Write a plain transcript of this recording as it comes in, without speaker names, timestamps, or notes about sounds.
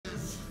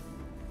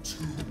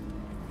You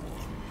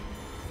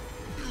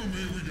and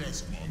me, we got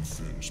some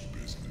unfinished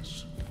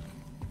business.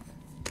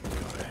 Go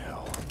to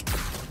hell.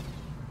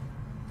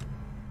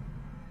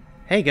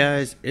 Hey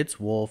guys, it's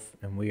Wolf,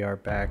 and we are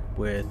back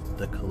with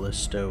the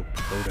Callisto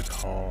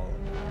Protocol.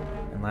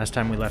 And last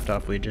time we left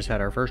off, we just had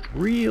our first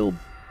real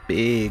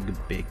big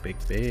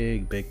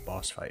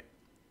boss fight.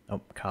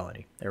 Oh,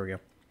 colony. There we go.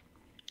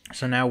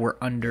 So now we're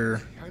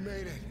under I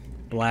made it.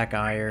 Black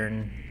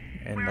Iron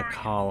in the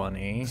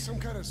colony. Some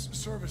kind of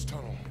service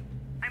tunnel.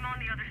 I'm on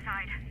the other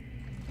side.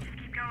 Just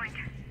keep going.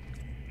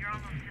 You're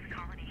almost to the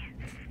colony.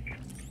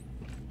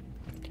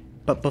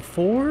 But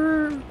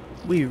before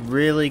we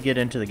really get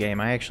into the game,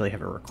 I actually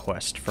have a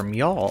request from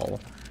y'all.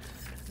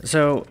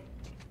 So,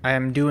 I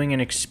am doing an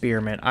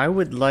experiment. I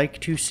would like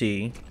to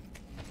see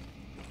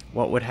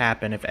what would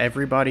happen if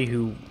everybody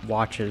who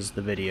watches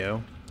the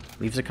video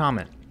leaves a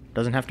comment.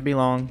 Doesn't have to be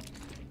long.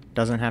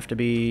 Doesn't have to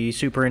be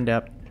super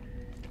in-depth.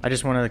 I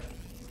just want to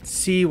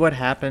see what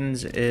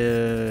happens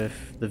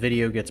if the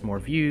video gets more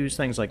views,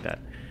 things like that.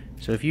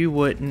 So if you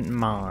wouldn't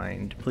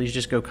mind, please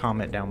just go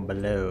comment down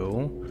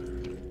below,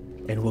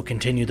 and we'll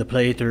continue the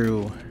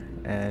playthrough,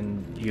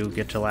 and you'll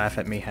get to laugh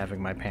at me having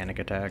my panic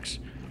attacks.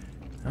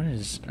 What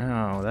is...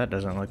 oh, that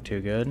doesn't look too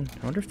good.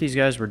 I wonder if these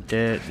guys were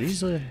dead. These...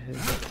 who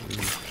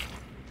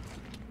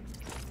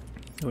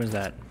was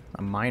that?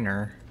 A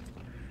miner?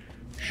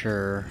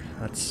 Sure.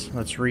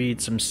 Let's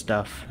read some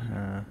stuff.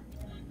 No,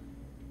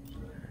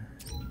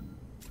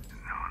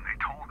 they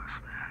told us,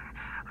 man.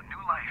 A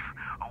new life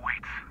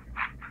awaits.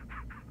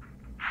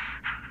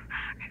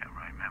 Yeah,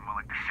 right, man. More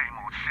like the same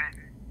old shit.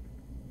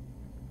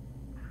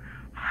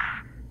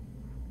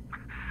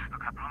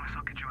 Look, I promise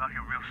I'll get you out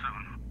here real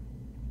soon.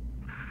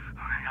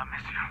 Okay, I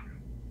miss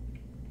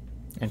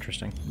you.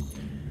 Interesting.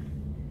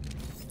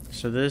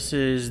 So this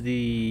is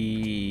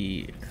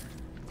the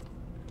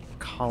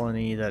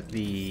colony that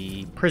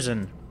the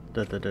prison,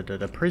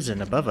 the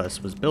prison above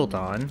us was built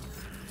on.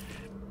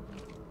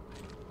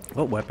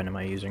 What weapon am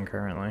I using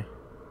currently?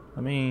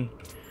 Let me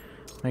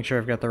make sure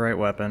I've got the right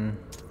weapon.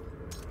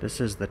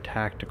 This is the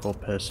tactical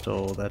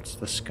pistol, that's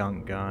the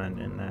skunk gun,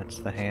 and that's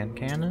the hand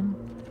cannon,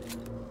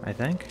 I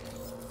think.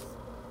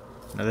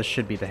 No, this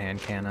should be the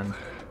hand cannon.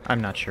 I'm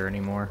not sure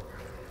anymore.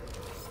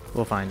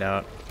 We'll find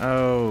out.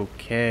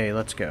 Okay,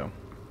 let's go.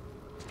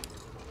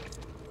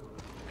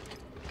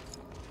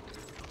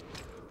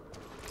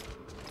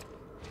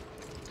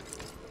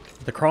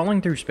 The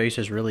crawling through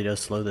spaces really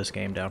does slow this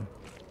game down.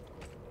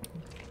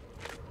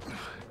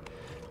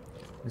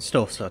 It's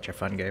still such a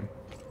fun game.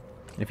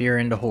 If you're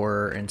into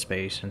horror and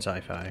space and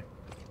sci-fi,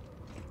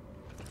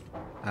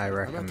 I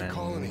recommend it.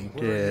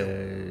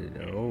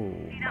 Oh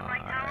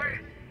my.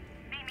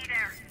 Meet me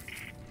there.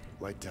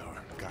 Light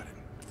tower. Got it.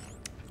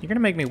 You're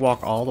gonna make me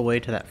walk all the way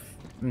to that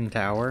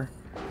tower?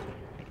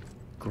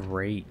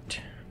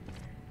 Great.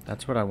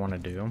 That's what I want to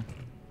do.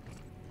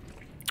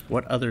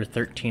 What other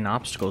 13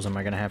 obstacles am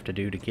I going to have to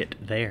do to get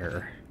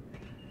there?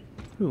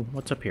 Ooh,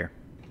 what's up here?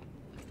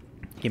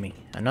 Gimme.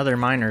 Another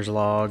miner's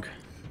log.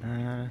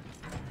 I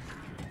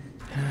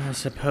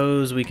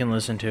suppose we can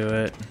listen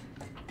to it.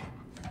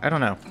 I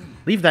don't know.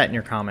 Leave that in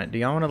your comment. Do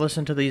y'all want to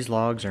listen to these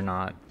logs or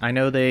not? I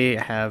know they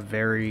have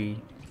very...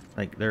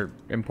 like, they're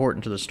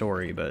important to the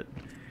story, but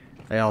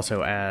they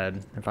also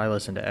add... if I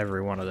listen to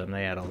every one of them,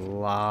 they add a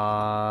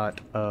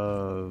lot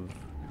of...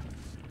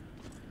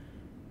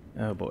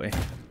 oh boy.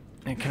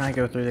 Can I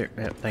go through there?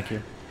 Yeah, thank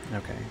you.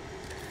 Okay.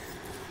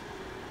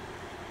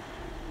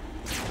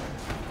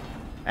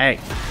 Hey!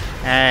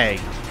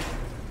 Hey!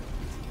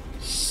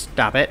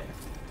 Stop it!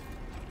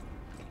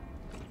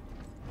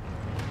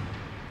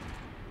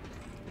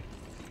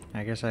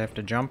 I guess I have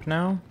to jump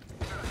now?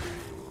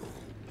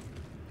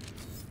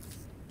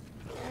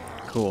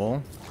 Cool.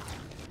 Well,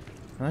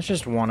 that's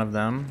just one of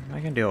them.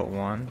 I can deal with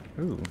one.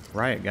 Ooh,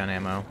 riot gun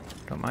ammo.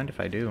 Don't mind if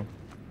I do.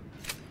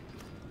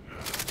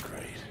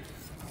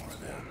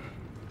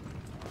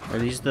 Are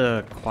these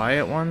the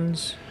quiet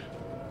ones?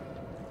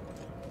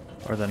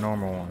 Or the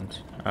normal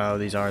ones? Oh,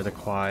 these are the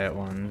quiet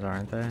ones,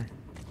 aren't they?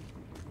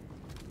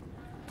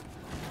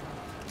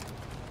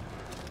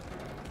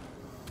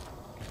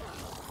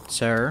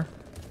 Sir?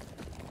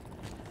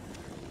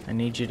 I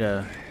need you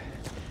to...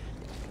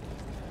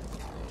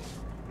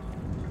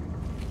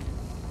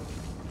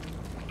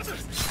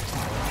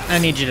 I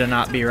need you to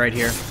not be right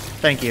here.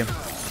 Thank you.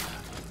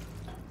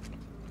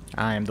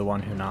 I am the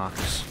one who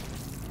knocks.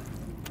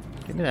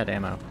 Give me that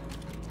ammo.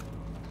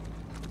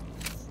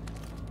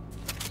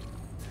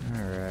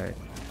 Alright.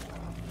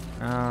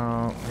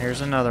 Oh,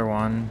 here's another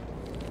one.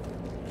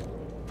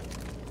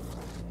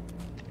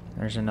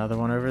 There's another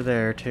one over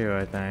there too,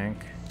 I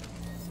think.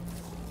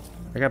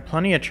 I got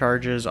plenty of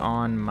charges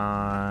on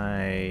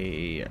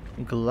my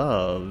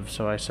glove,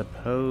 so I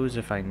suppose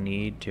if I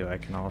need to, I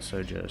can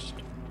also just...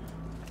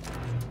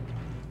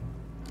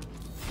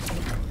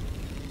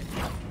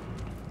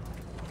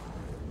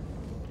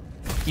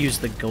 use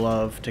the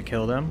glove to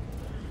kill them.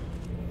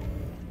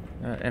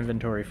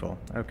 Inventory full.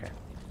 Okay.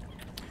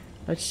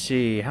 Let's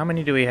see. How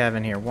many do we have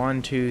in here?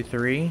 1, 2,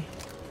 3.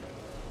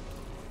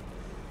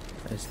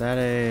 Is that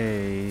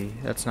a...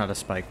 That's not a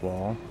spike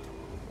wall.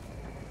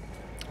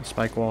 A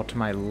spike wall to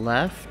my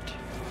left.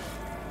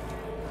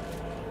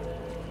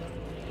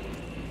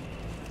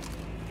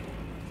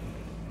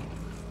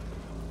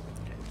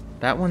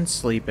 That one's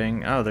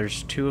sleeping. Oh,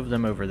 there's two of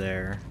them over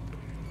there.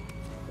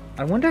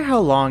 I wonder how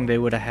long they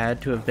would have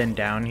had to have been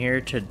down here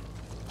to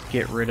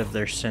get rid of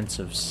their sense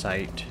of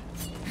sight.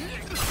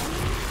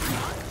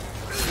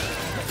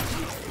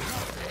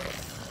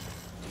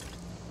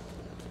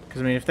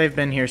 Because, I mean, if they've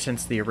been here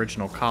since the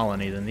original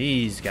colony, then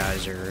these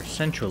guys are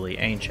essentially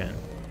ancient.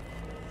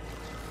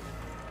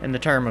 In the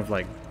term of,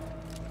 like,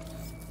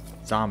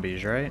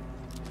 zombies, right?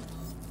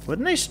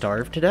 Wouldn't they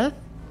starve to death?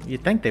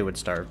 You'd think they would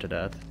starve to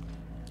death.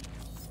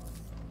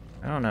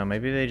 I don't know,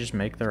 maybe they just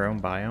make their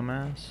own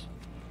biomass?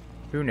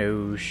 Who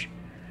knows?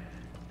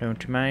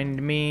 Don't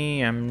mind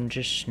me, I'm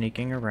just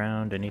sneaking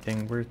around.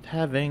 Anything worth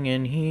having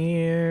in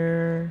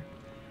here?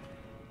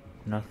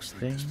 Looks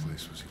like Nothing. this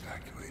place was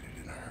evacuated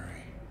in a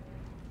hurry.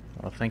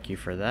 Well, thank you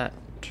for that,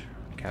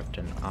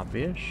 Captain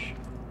Obvious.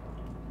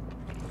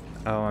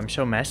 Oh, I'm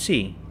so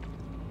messy.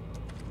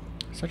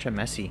 Such a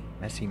messy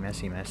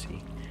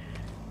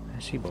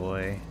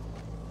boy.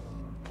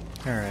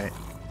 Alright.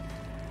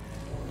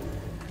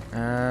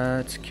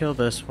 Let's kill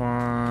this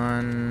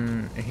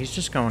one. He's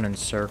just going in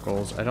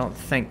circles. I don't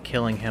think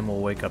killing him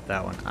will wake up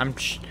that one.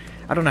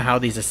 I don't know how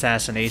these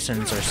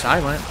assassinations are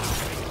silent.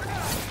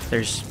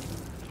 There's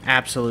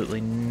absolutely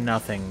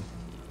nothing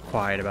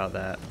quiet about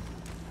that.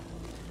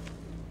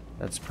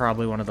 That's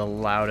probably one of the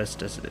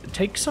loudest.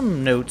 Take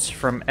some notes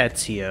from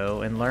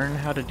Ezio and learn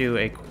how to do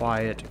a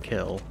quiet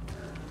kill.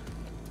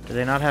 Do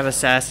they not have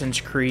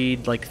Assassin's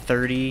Creed like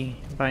 30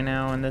 by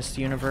now in this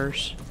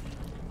universe?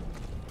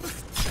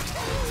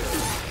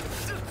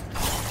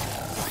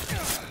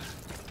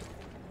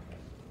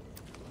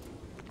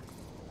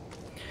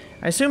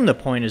 I assume the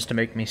point is to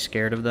make me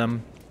scared of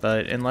them,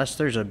 but unless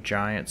there's a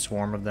giant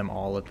swarm of them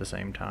all at the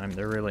same time,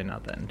 they're really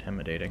not that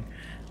intimidating.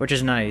 Which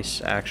is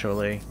nice,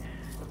 actually.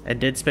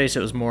 At Dead Space, it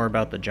was more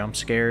about the jump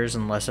scares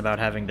and less about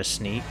having to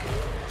sneak.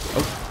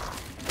 Oh.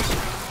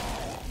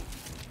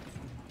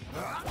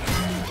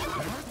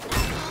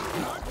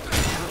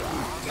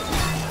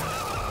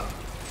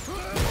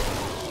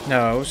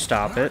 No,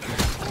 stop it.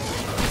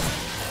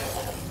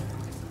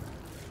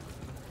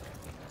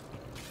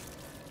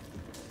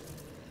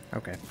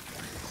 Okay.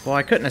 Well,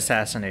 I couldn't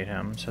assassinate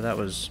him, so that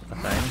was a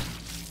thing.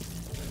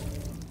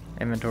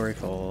 Inventory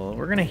full.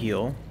 We're gonna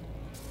heal.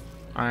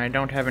 I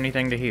don't have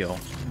anything to heal.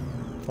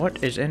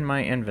 What is in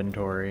my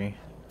inventory?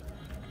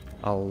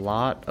 A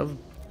lot of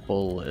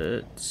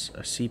bullets.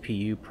 A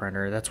CPU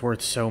printer. That's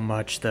worth so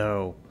much,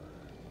 though.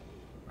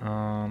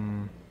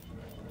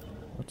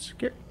 Let's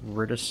get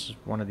rid of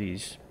one of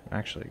these.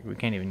 Actually, we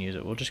can't even use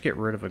it. We'll just get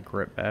rid of a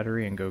grip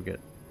battery and go get...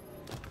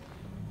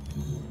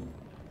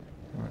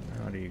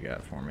 What do you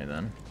got for me,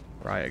 then?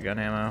 Riot gun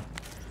ammo.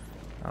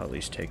 I'll at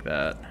least take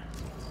that.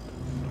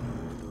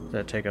 Did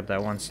that take up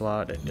that one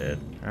slot? It did.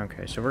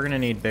 Okay, so we're gonna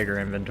need bigger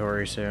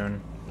inventory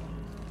soon.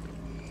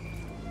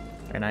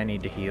 And I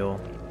need to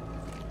heal.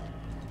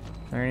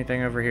 Is there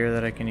anything over here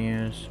that I can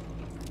use?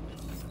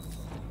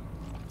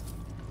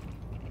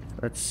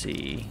 Let's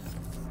see.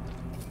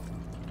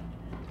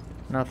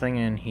 Nothing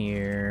in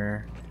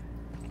here.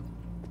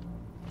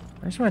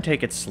 I just want to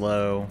take it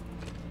slow.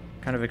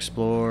 Kind of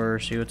explore,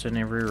 see what's in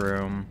every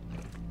room.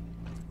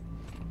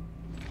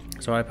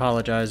 So I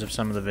apologize if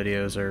some of the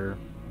videos are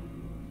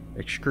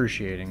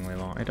excruciatingly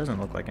long. It doesn't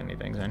look like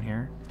anything's in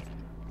here.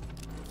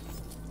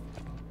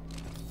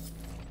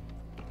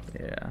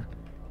 Yeah.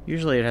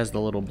 Usually it has the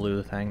little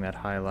blue thing that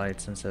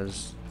highlights and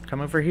says,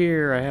 "Come over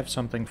here, I have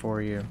something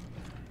for you."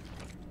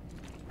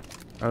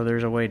 Oh,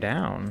 there's a way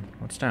down.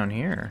 What's down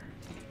here?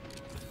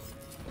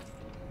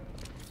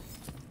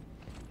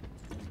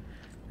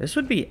 This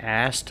would be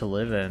ass to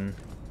live in.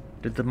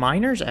 Did the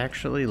miners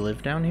actually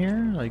live down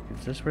here? Like,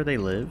 is this where they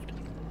lived?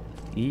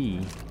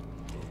 Eee.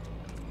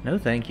 No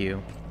thank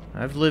you.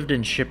 I've lived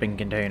in shipping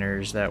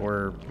containers that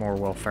were more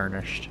well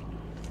furnished.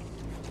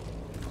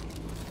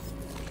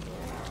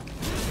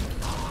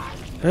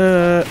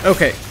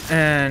 Okay.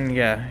 And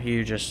yeah,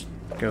 you just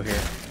go here.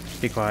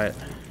 Be quiet.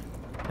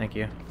 Thank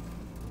you.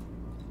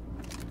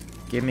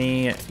 Give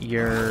me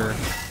your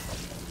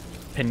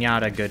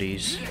pinata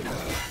goodies.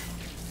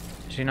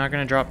 Is he not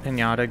gonna drop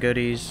pinata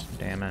goodies?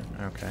 Damn it.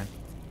 Okay.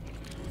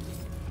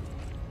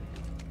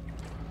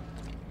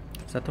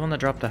 Is that the one that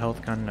dropped the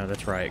health gun? No,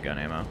 that's riot gun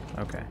ammo.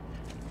 Okay.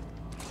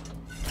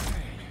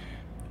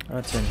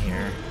 What's in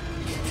here?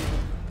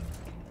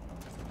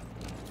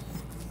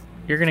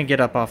 You're gonna get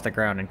up off the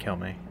ground and kill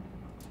me.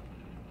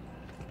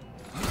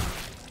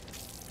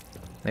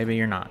 Maybe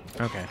you're not.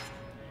 Okay.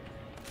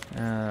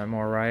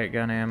 More riot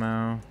gun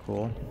ammo.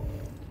 Cool.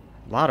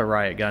 A lot of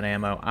riot gun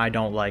ammo. I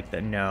don't like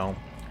that. No.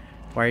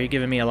 Why are you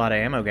giving me a lot of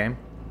ammo, game?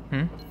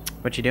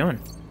 What you doing?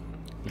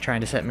 You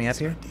trying to set me up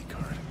here?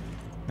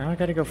 Now I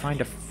gotta go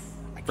find a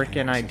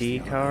frickin' ID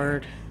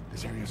card.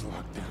 This area's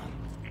locked down.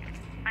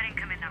 I didn't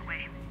come in that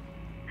way.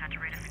 Had to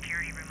raid a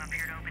security room up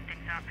here to open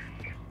things up.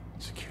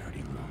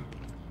 Security room.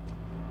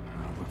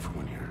 I'll look for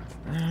one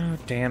Oh,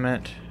 damn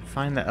it.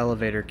 Find the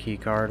elevator key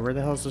card. Where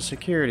the hell's the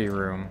security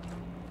room?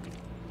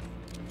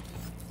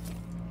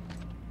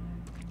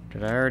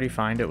 Did I already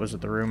find it? Was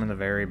it the room in the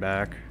very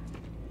back?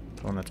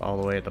 The one that's all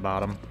the way at the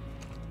bottom?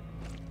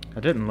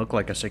 That didn't look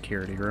like a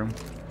security room.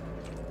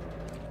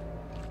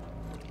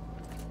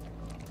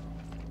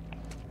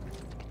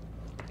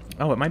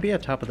 Oh, it might be at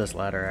the top of this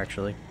ladder,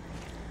 actually.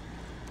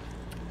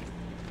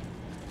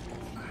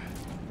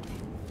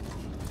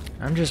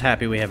 I'm just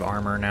happy we have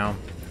armor now.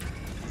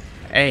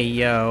 Hey,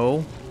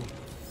 yo.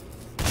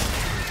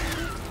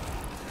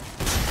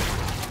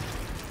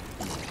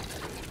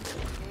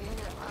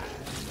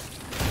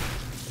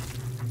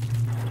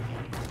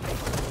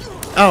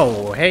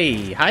 Oh,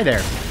 hey, hi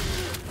there.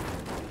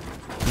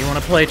 You want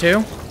to play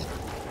too?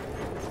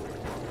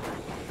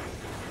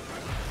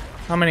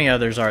 How many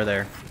others are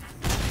there?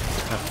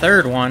 A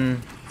third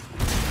one.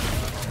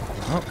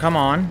 Oh, come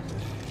on.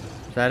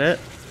 Is that it?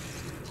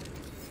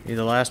 You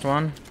the last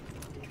one?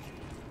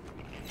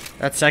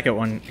 That second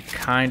one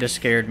kind of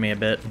scared me a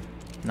bit.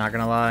 Not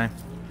gonna lie.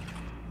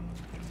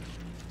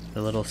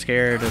 A little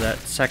scared of that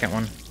second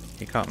one.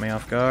 He caught me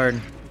off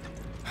guard.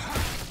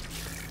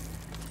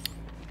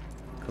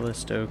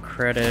 Callisto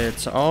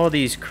credits. All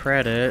these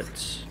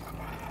credits.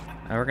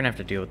 Oh, we're gonna have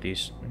to deal with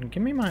these.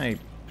 Give me my...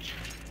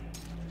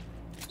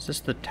 Is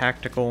this the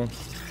tactical?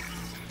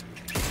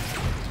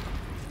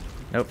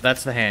 Nope,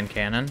 that's the hand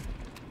cannon.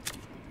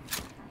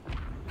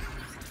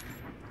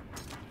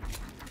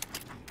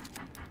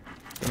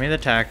 Give me the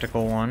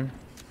tactical one.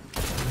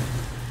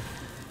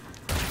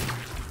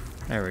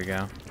 There we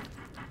go.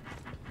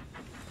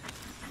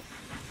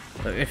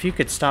 If you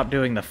could stop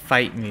doing the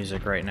fight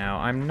music right now.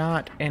 I'm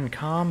not in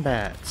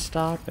combat.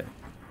 Stop it.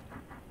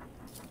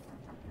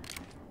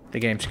 The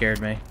game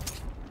scared me.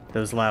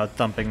 Those loud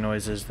thumping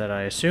noises that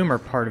I assume are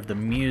part of the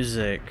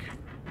music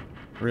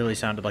really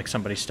sounded like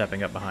somebody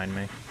stepping up behind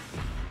me.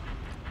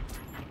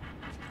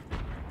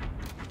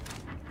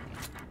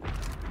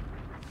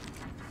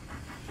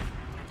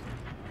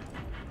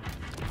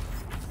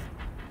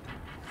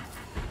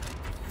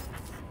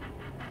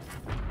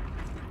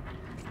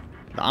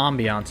 The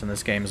ambiance in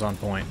this game is on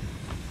point.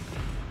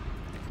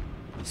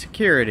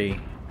 Security.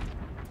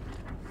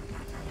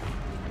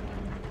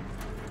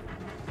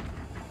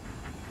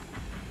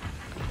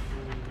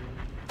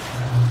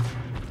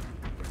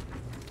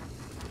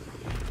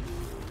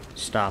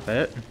 Stop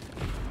it.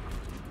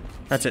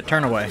 That's it,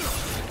 turn away.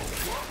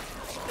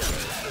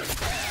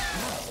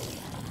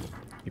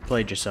 You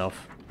played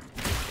yourself.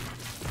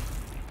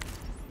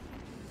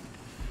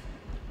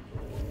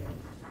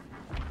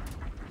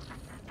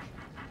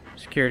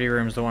 Security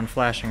room's the one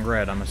flashing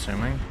red, I'm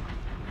assuming.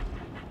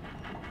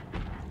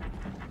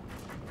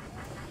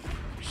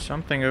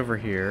 Something over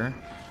here.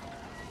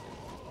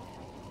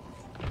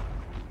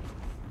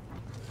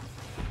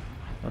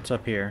 What's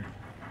up here?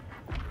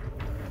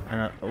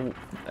 Oh,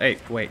 hey,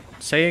 wait.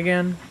 Say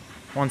again?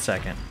 1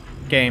 second.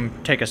 Game,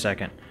 take a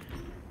second.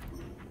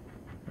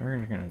 We're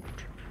gonna...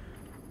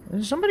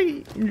 Is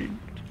somebody...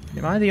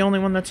 Am I the only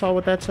one that saw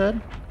what that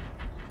said?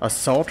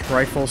 Assault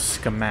rifle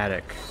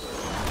schematic.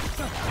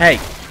 Hey!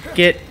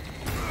 Get...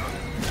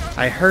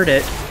 I heard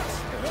it.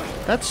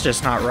 That's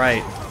just not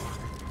right.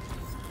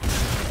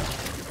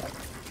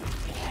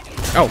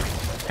 Oh,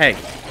 hey.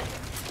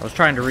 I was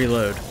trying to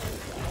reload.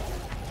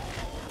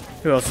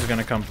 Who else is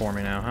gonna come for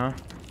me now, huh?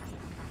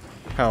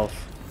 Health.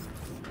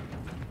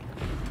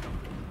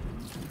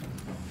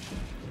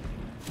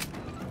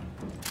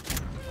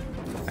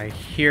 I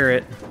hear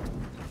it.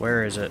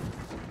 Where is it?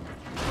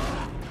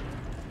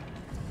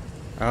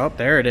 Oh,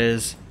 there it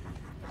is.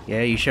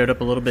 Yeah, you showed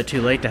up a little bit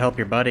too late to help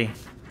your buddy.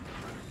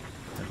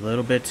 A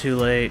little bit too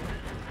late.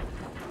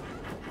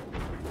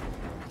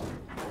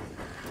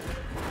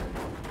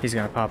 He's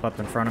gonna pop up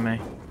in front of me.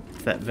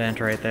 It's that vent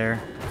right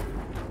there.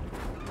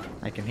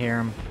 I can hear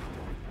him.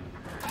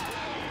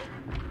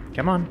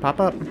 Come on, pop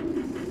up.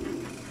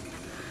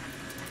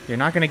 You're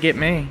not gonna get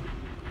me.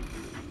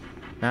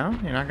 No?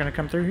 You're not gonna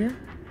come through here?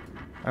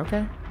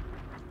 Okay.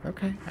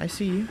 Okay, I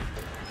see you.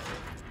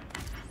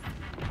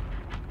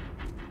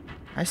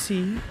 I see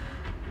you.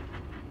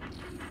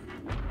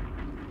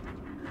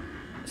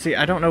 See,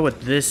 I don't know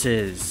what this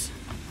is.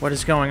 What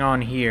is going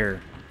on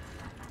here?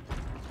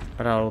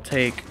 But I'll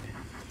take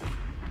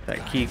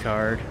that key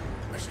card.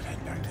 I should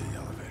head back to the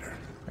elevator.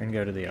 And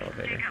go to the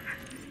elevator.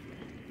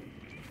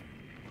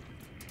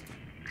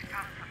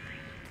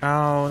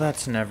 Oh,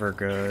 that's never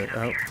good.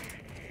 Oh.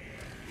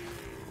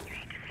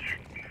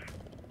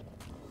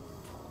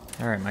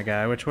 Alright, my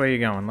guy. Which way are you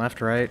going?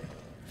 Left, right?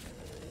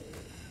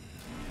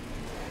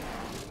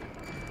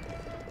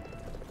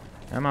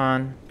 Come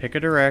on. Pick a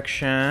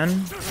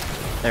direction.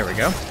 There we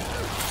go.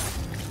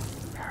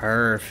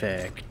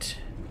 Perfect.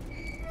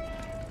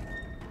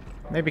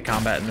 Maybe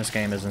combat in this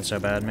game isn't so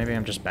bad. Maybe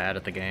I'm just bad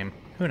at the game.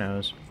 Who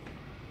knows?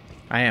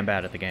 I am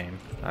bad at the game.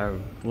 I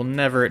will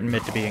never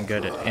admit to being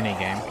good at any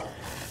game.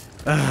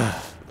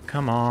 Ugh,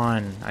 come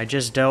on. I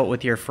just dealt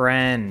with your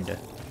friend.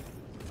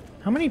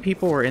 How many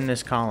people were in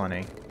this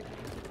colony?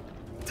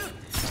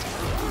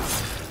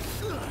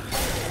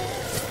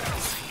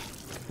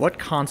 What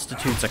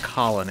constitutes a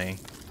colony?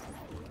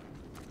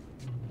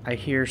 I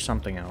hear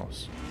something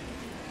else.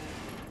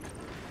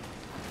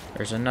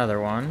 There's another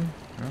one.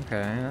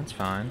 Okay, that's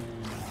fine.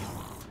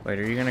 Wait,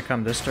 are you gonna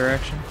come this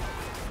direction?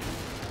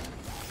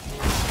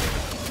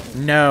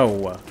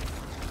 No.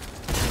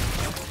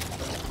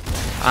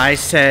 I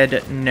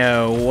said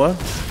no.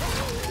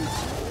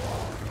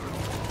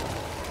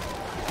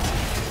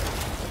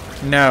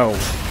 No.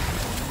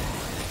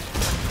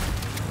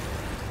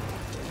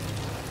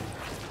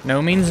 No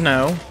means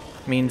no,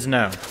 means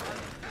no.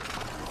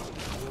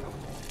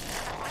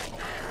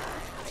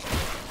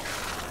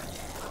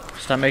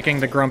 Stop making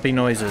the grumpy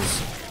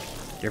noises.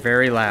 You're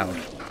very loud.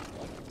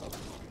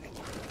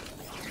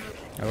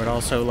 I would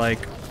also like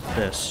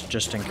this,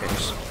 just in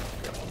case.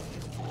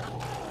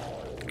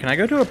 Can I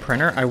go to a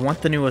printer? I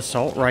want the new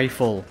assault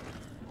rifle.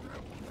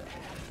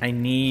 I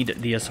need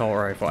the assault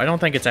rifle. I don't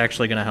think it's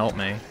actually going to help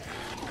me.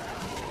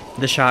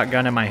 The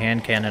shotgun and my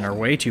hand cannon are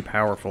way too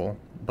powerful,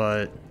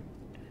 but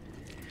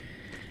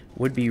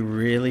would be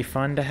really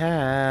fun to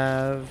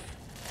have.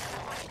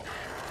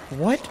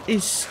 What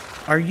is...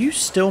 Are you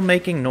still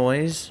making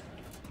noise?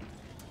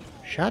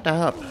 Shut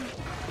up.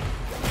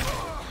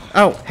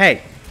 Oh,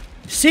 hey.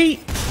 See?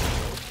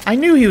 I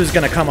knew he was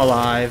gonna come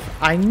alive.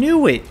 I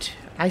knew it.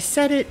 I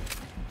said it.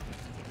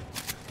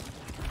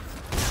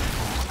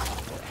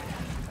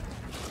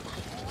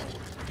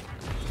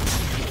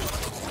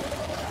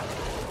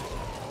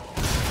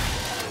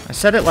 I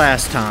said it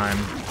last time.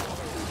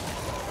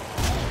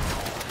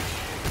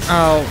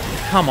 Oh,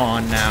 come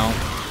on now.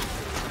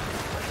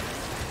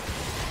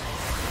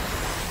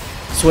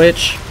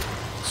 Switch.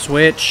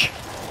 Switch.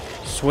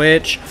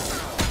 Switch.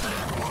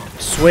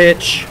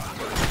 Switch.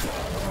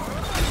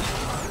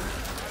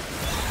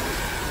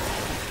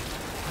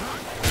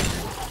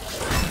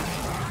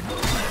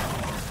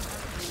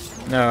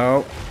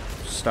 No.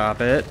 Stop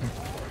it.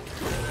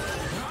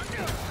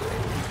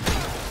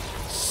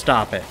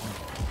 Stop it.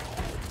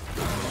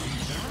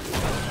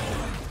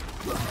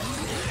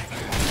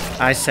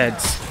 I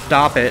said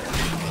stop it.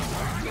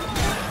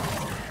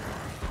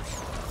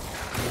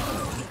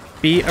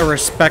 Be a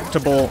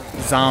respectable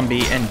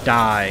zombie and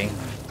die.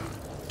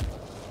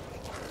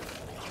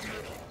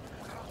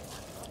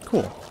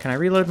 Cool. Can I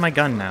reload my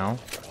gun now?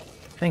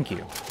 Thank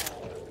you.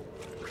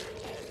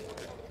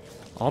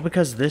 All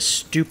because this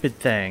stupid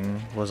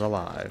thing was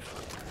alive.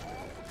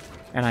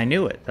 And I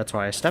knew it. That's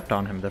why I stepped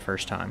on him the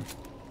first time.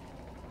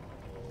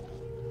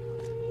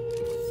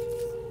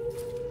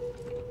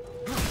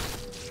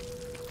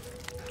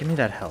 Give me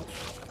that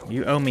health.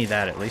 You owe me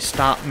that at least.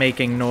 Stop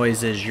making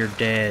noises. You're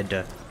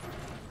dead.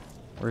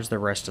 Where's the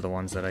rest of the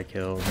ones that I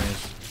killed?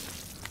 There's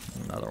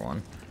another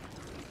one.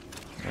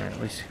 Yeah, at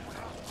least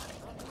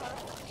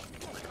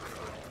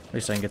I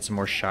can get some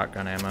more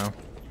shotgun ammo.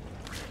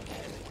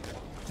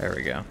 There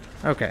we go.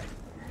 Okay.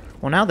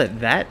 Well, now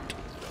that that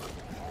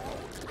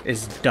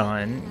is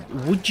done,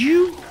 would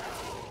you...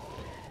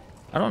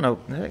 I don't know.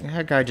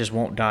 That guy just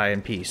won't die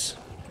in peace.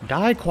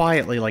 Die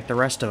quietly like the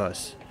rest of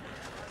us.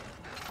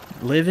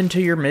 Live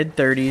into your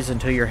mid-30s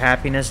until your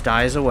happiness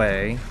dies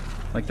away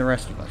like the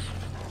rest of us.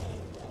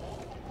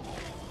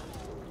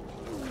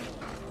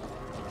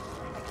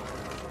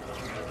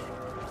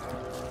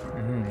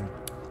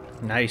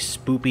 Nice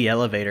spoopy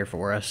elevator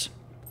for us.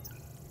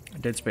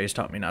 Dead Space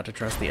taught me not to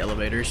trust the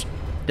elevators.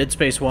 Dead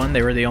Space 1,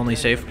 they were the only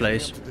safe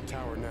place.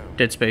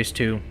 Dead Space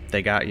 2,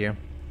 they got you.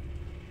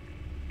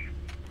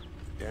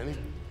 Danny?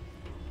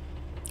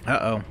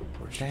 Uh-oh.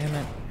 Damn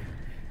it.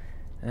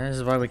 This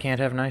is why we can't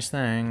have nice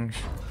things.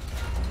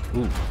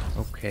 Ooh,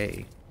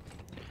 okay.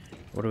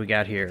 What do we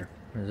got here?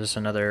 Is this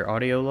another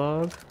audio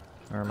log?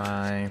 Or am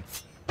I...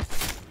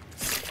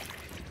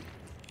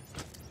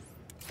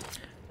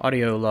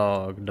 Audio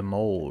log, the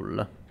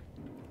mole.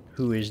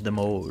 Who is the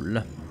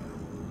mole?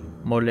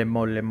 Mole,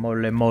 mole,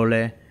 mole,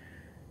 mole.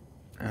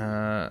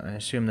 I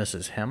assume this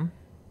is him.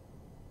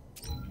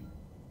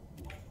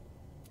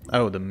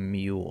 Oh, the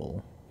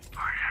mule.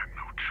 I had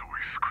no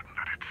choice, couldn't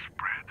let it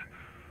spread.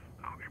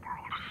 Oh, they were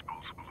all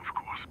disposable, of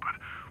course, but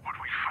what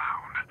we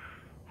found,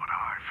 what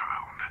I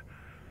found,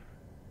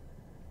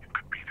 it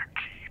could be the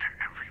key to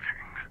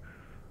everything.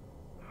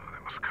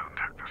 They must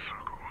contact the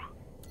Circle.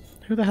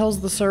 Who the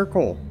hell's the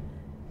Circle?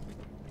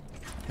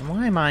 And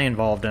why am I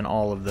involved in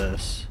all of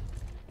this?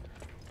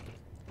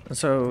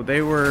 So,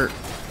 they were...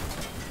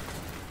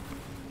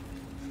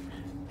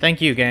 Thank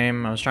you,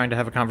 game. I was trying to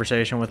have a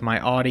conversation with my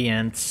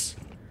audience.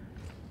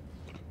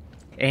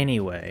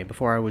 Anyway,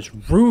 before I was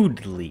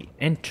rudely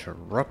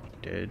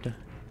interrupted,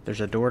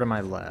 there's a door to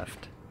my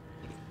left.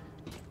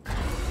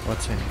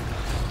 What's in here?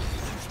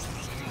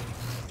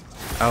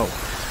 Oh.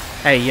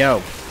 Hey,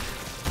 yo.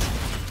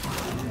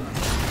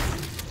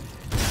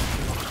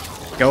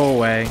 Go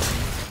away.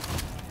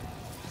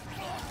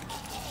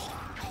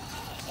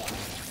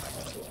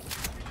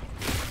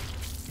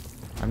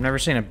 I've never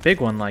seen a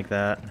big one like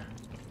that.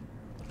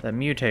 That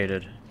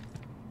mutated.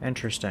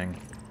 Interesting.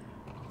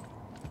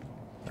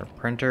 A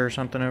printer or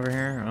something over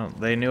here? Oh,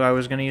 they knew I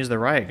was going to use the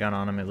riot gun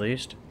on him at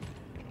least.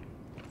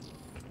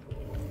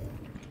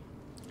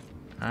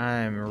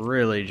 I'm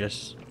really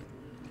just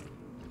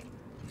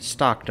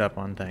stocked up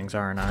on things,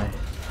 aren't I?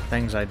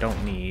 Things I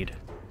don't need.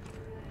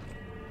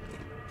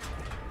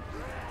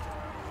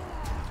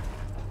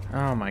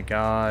 Oh my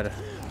god.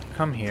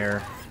 Come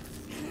here.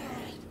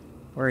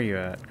 Where are you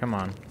at? Come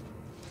on.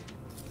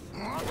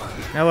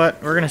 You know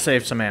what? We're gonna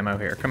save some ammo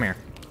here. Come here.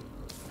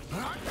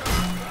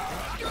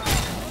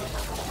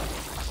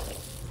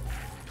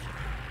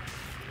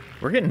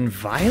 We're getting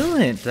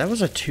violent. That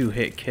was a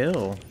 2-hit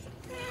kill.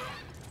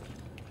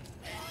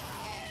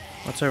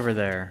 What's over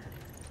there?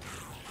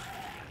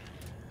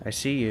 I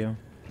see you.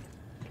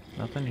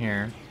 Nothing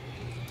here.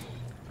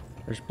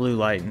 There's blue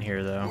light in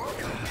here, though.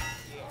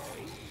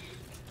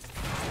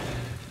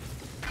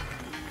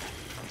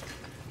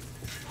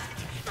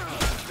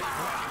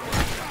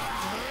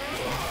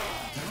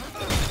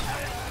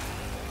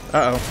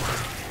 Uh-oh.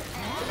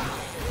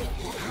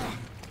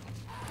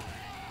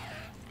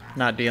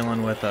 Not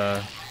dealing with,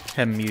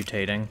 him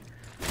mutating.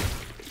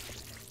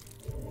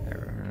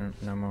 There,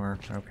 no more.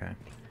 Okay.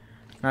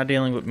 Not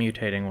dealing with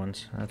mutating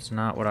ones. That's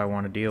not what I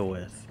want to deal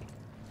with.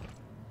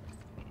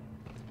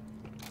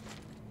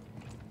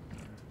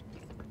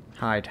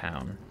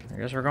 Hightown. I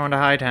guess we're going to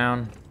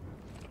Hightown.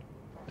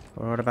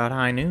 What about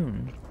High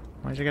Noon?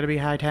 Why's it gotta be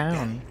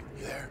Hightown?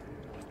 You there?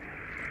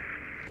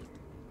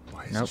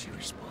 Why isn't Nope. she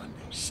responding?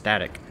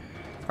 Static.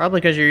 Probably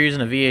because you're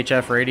using a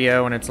VHF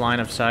radio and it's line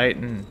of sight,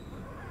 and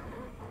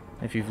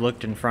if you've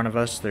looked in front of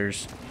us,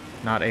 there's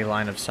not a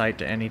line of sight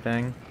to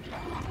anything.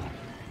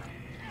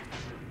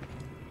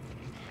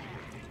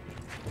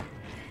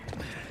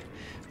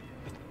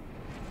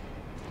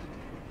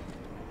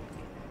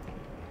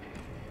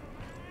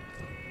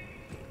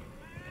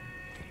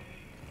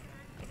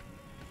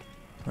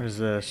 What is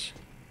this?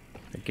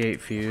 A gate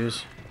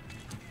fuse.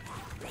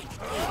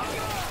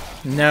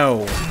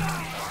 No!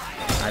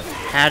 I've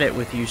had it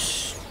with you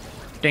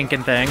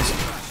stinking things.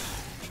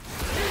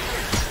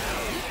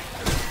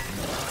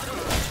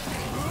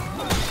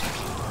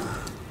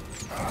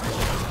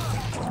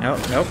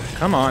 Nope, nope,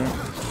 come on.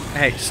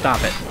 Hey,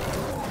 stop it.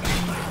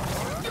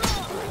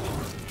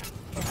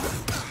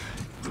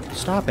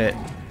 Stop it.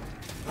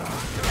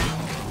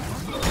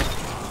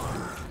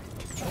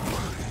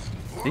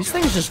 These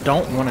things just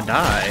don't want to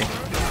die.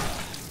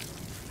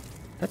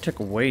 That took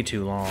way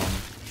too long.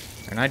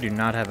 And I do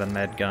not have a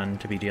med gun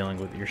to be dealing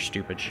with your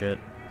stupid shit.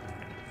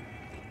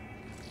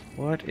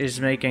 What is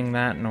making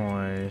that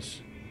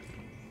noise?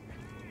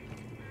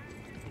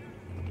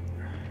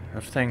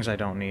 Of things I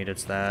don't need,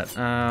 it's that.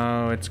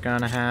 Oh, it's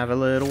gonna have a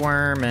little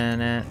worm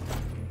in it.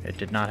 It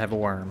did not have a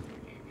worm.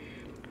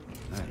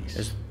 Nice.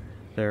 Is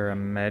there a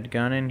med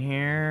gun in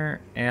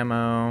here?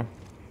 Ammo.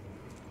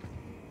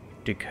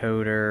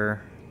 Decoder.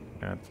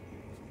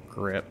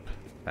 Grip.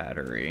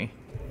 Battery.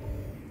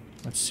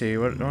 Let's see,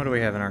 what do we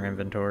have in our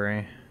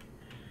inventory?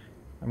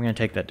 I'm gonna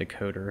take that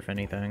decoder, if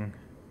anything.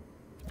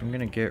 I'm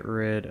gonna get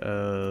rid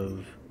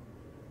of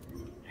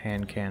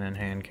hand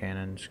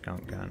cannon,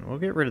 skunk gun. We'll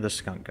get rid of the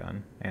skunk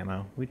gun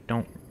ammo. We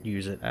don't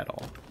use it at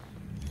all.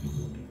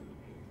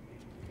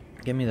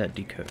 Give me that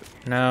decoder.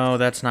 No,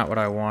 that's not what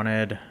I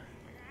wanted.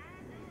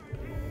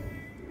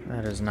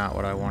 That is not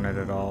what I wanted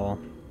at all.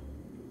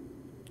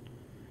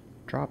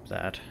 Drop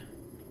that.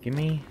 Give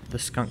me the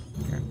skunk...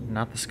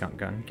 Not the skunk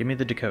gun. Give me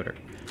the decoder.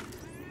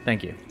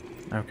 Thank you.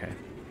 Okay.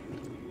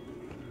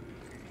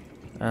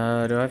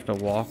 Do I have to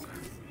walk?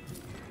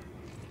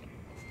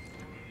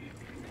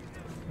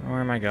 Where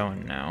am I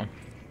going now?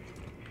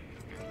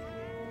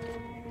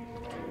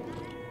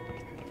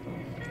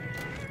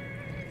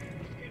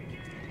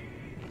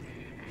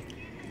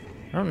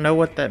 I don't know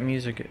what that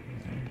music is.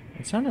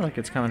 It sounded like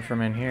it's coming from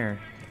in here.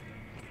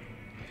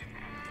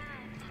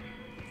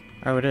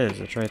 Oh, it is.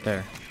 It's right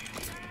there.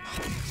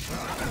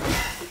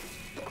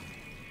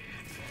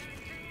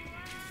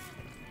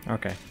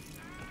 Okay.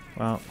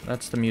 Well,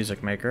 that's the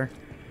music maker.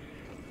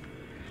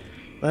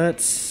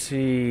 Let's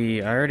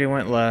see. I already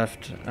went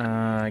left.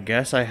 I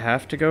guess I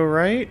have to go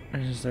right?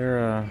 Is there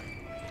a...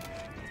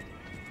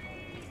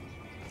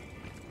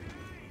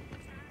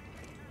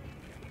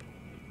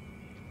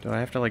 Do I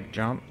have to, like,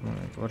 jump?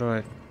 What do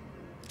I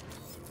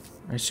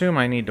assume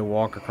I need to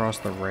walk across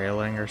the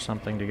railing or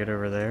something to get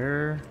over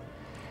there.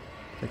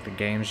 Like the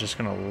game's just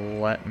gonna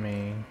let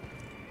me.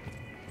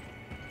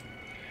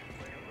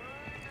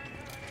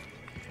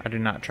 I do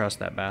not trust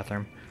that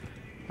bathroom.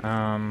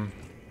 A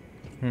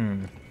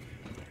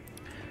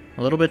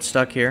little bit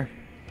stuck here.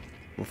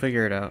 We'll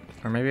figure it out.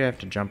 Or maybe I have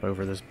to jump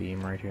over this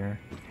beam right here.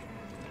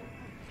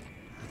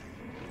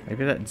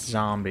 Maybe that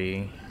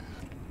zombie.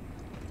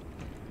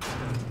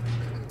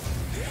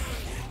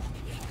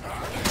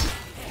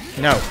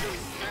 No.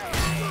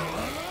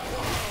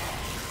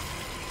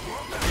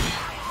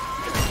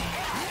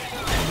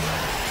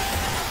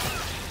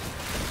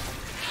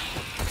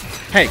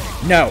 Hey,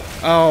 no.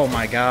 Oh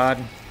my god.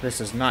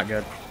 This is not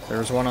good. There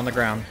was one on the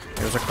ground.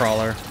 There's a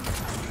crawler.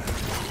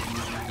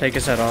 Take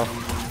his head off.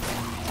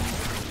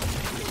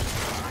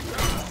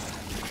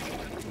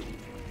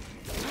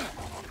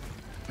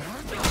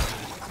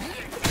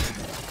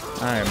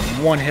 I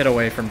am one hit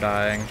away from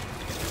dying.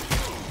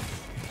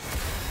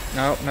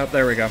 Nope, nope,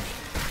 there we go.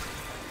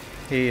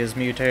 He is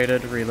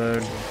mutated.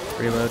 Reload.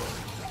 Reload.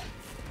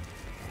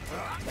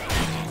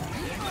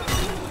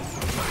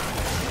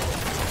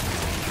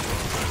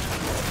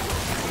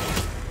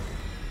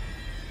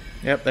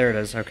 Yep, there it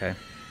is. Okay.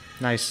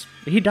 Nice.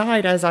 He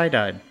died as I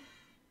died.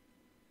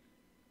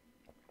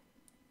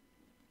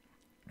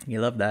 You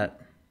love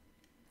that.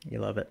 You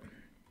love it.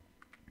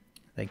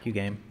 Thank you,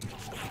 game.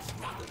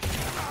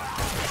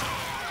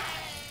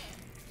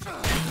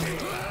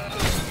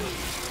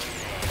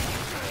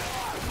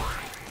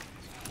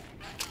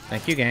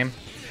 Thank you, game.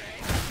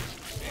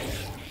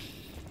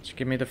 Just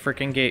give me the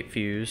frickin' gate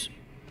fuse.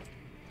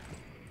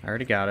 I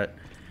already got it.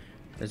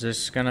 Is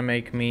this gonna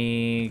make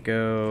me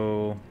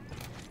go...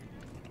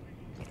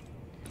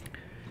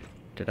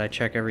 Did I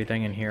check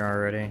everything in here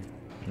already?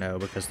 No,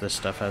 because this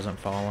stuff hasn't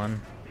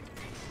fallen.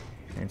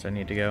 Means I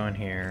need to go in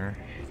here.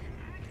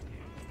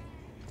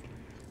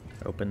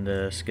 Open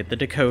this. Get the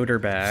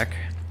decoder back.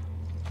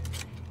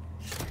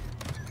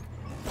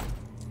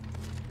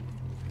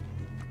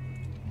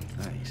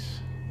 Nice.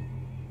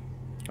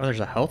 Oh,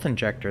 there's a health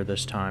injector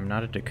this time,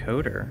 not a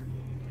decoder.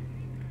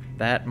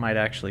 That might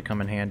actually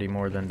come in handy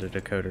more than the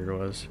decoder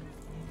was.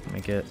 Let me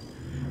get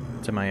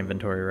to my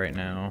inventory right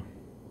now.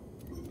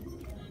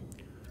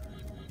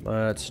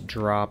 Let's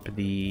drop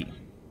the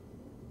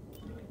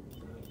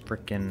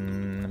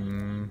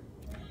frickin'...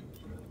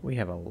 We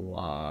have a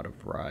lot of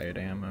riot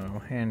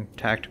ammo and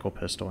tactical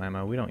pistol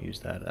ammo. We don't use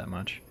that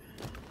much.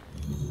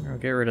 We'll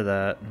get rid of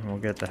that and we'll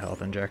get the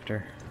health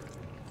injector.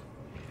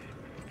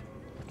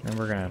 Then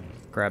we're gonna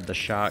grab the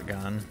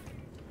shotgun.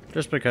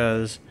 Just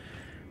because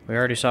we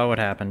already saw what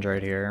happened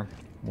right here.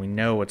 We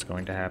know what's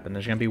going to happen.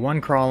 There's gonna be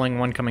one crawling,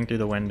 one coming through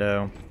the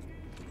window.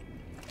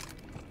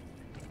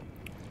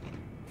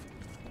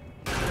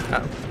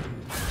 Uh-oh.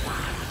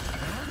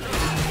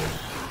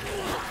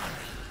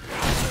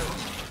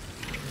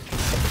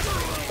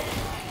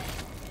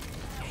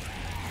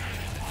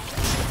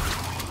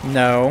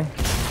 No.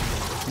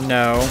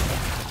 No.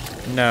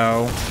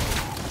 No.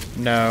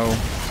 No.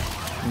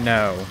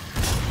 No.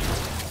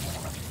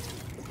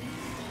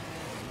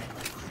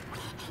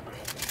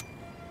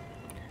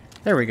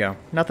 There we go.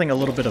 Nothing a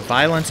little bit of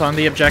violence on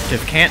the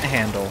objective can't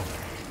handle.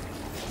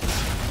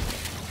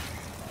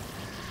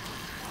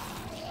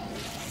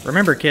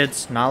 Remember,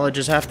 kids, knowledge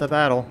is half the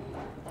battle.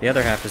 The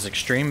other half is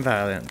extreme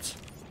violence.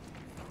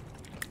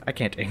 I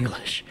can't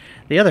English.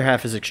 The other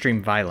half is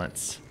extreme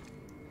violence.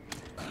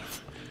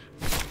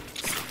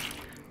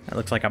 That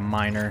looks like a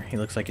miner. He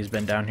looks like he's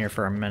been down here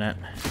for a minute.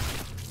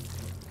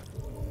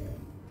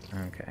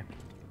 Okay.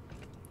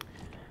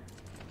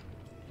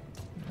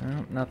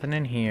 Oh, nothing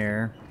in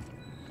here.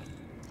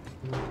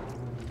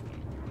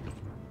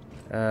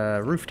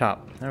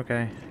 Rooftop.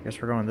 Okay.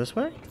 Guess we're going this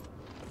way?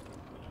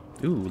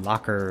 Ooh,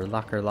 locker,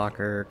 locker,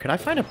 locker. Could I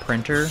find a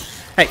printer?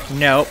 Hey,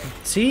 no.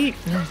 See?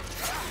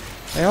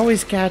 They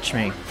always catch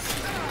me.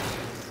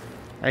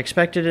 I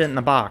expected it in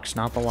the box,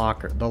 not the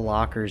locker. The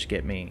lockers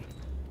get me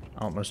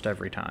almost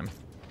every time.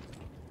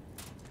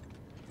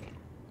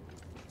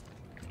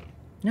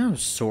 You know how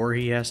sore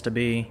he has to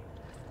be?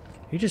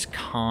 You're just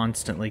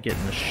constantly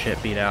getting the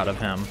shit beat out of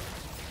him.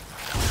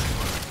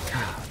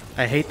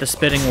 I hate the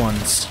spitting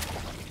ones.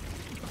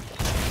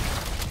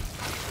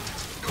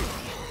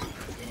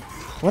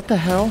 What the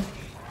hell?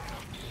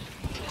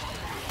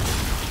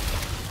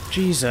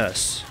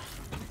 Jesus.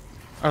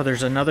 Oh,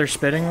 there's another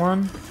spitting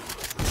one?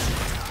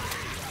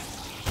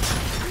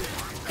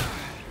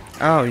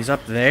 Oh, he's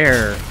up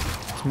there.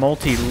 It's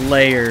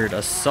multi-layered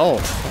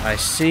assault. I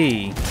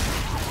see.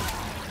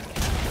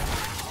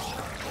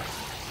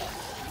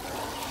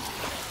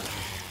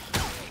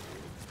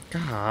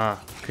 God,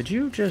 could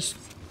you just...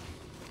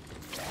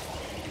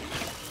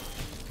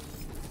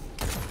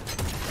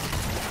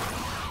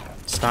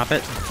 Stop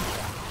it.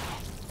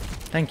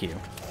 Thank you.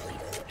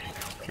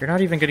 You're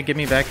not even gonna give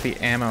me back the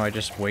ammo I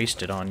just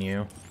wasted on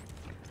you.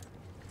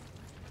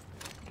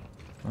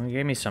 Well, you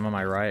gave me some of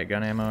my riot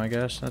gun ammo, I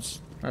guess.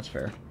 That's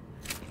fair.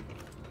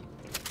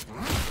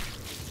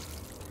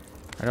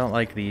 I don't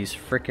like these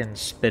frickin'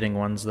 spitting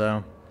ones,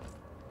 though.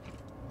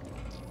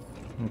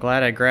 I'm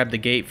glad I grabbed the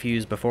gate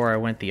fuse before I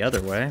went the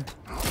other way.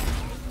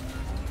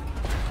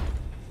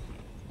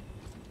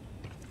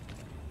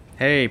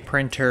 Hey,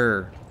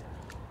 printer.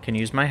 Can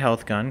use my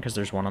health gun, because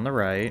there's one on the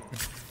right.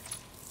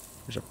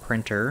 There's a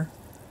printer.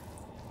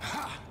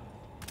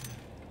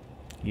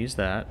 Use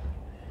that.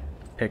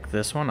 Pick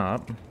this one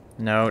up.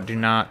 No, do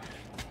not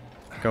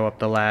go up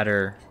the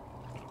ladder.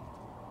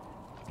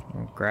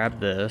 We'll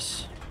grab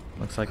this.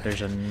 Looks like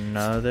there's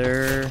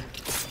another...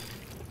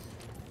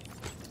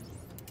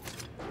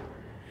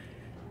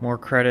 More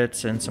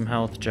credits and some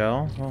health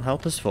gel. Well,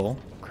 health is full.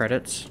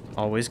 Credits,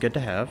 always good to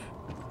have.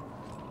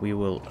 We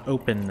will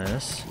open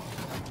this.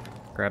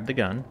 Grab the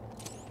gun.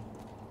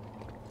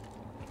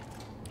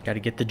 Gotta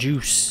get the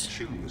juice.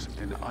 Choose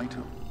an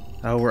item.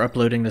 Oh, we're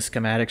uploading the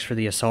schematics for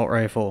the assault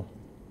rifle.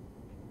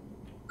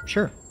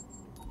 Sure.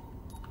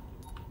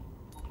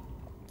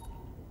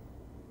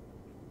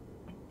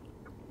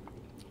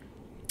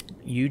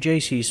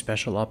 UJC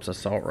Special Ops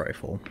Assault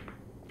Rifle.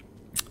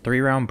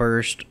 3-round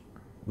burst.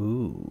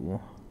 Ooh.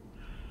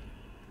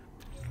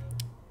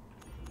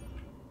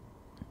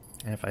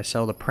 And if I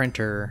sell the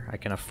printer, I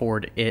can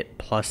afford it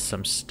plus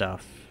some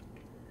stuff.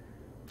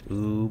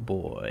 Ooh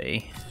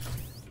boy.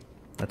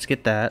 Let's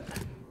get that.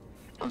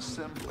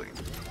 Assembly.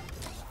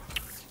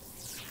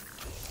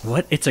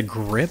 What? It's a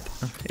grip?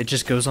 It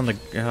just goes on the...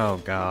 Oh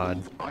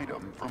god.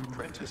 Item from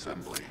print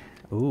assembly.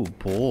 Ooh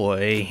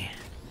boy.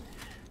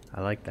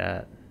 I like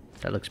that.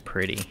 That looks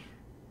pretty.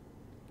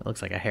 That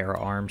looks like a hair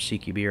arm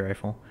CQB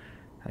rifle.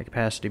 High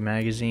capacity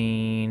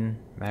magazine,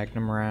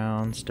 magnum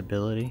round,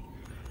 stability.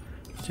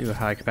 Let's do a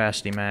high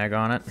capacity mag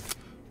on it.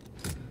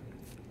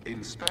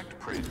 Inspect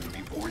print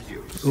before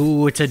use.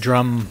 Ooh, it's a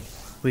drum.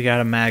 We got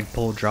a mag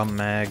pull drum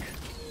mag.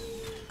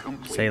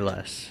 Complete. Say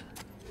less.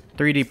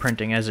 3D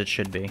printing as it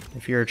should be.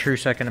 If you're a true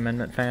Second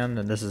Amendment fan,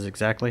 then this is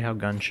exactly how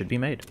guns should be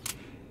made.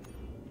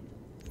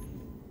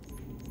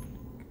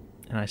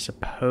 And I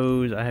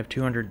suppose I have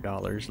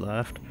 $200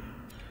 left.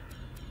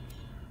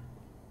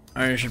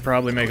 I should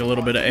probably make a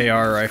little bit of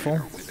AR rifle.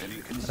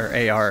 Or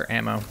AR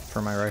ammo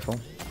for my rifle.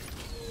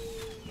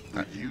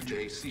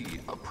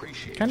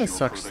 Kinda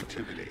sucks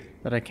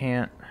that I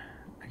can't...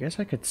 I guess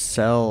I could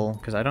sell...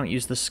 Because I don't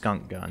use the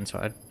skunk gun, so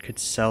I could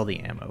sell the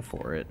ammo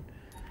for it.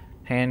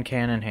 Hand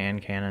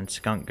cannon,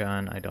 skunk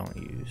gun I don't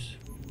use.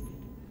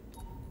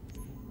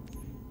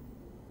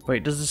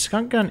 Wait, does the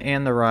skunk gun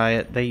and the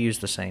riot, they use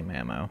the same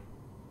ammo?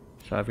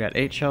 So I've got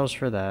 8 shells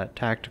for that.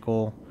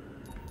 Tactical.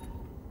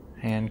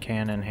 Hand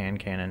cannon.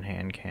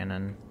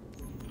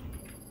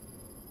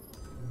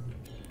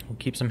 We'll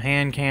keep some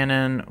hand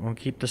cannon. We'll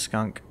keep the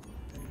skunk.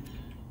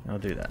 I'll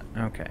do that.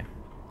 Okay.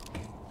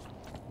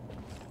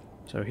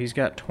 So he's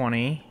got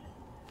 20.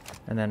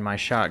 And then my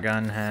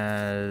shotgun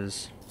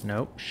has...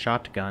 Nope.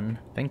 Shotgun.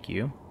 Thank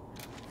you.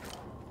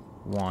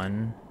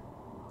 1.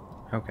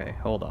 Okay,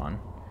 hold on.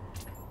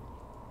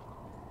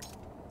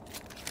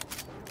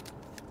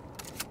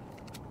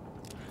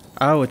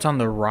 Oh, it's on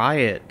the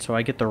riot. So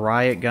I get the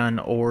riot gun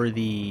or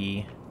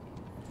the...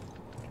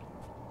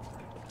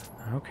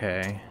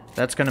 Okay.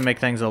 That's going to make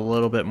things a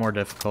little bit more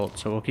difficult.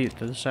 So we'll keep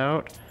this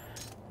out.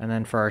 And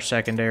then for our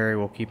secondary,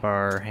 we'll keep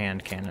our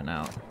hand cannon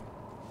out.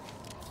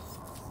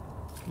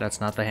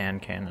 That's not the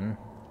hand cannon.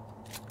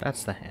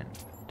 That's the hand.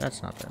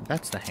 That's not the...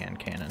 That's the hand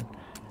cannon.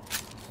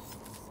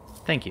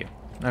 Thank you.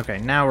 Okay,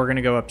 now we're going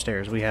to go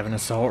upstairs. We have an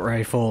assault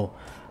rifle.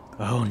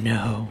 Oh,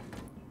 no.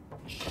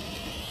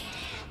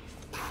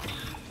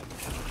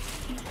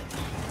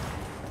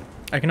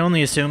 I can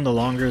only assume the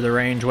longer the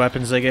range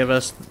weapons they give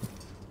us,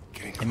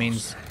 it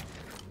means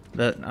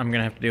that I'm going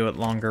to have to deal with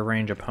longer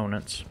range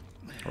opponents.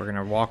 We're going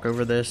to walk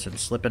over this and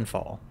slip and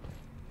fall.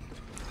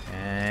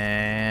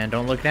 And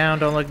don't look down,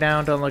 don't look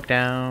down, don't look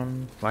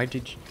down. Why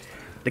did you...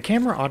 The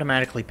camera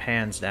automatically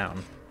pans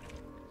down.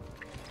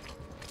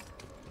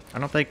 I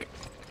don't think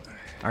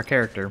our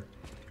character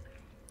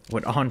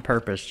would on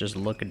purpose just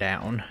look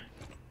down.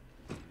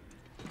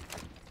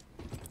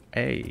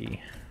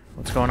 Hey,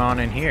 what's going on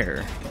in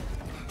here?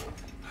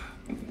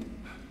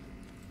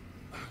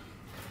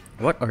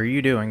 What are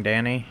you doing,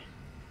 Danny?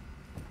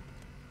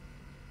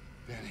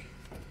 Danny.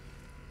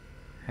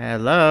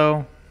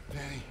 Hello?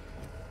 Danny.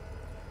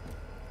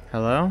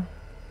 Hello?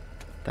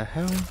 The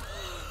hell?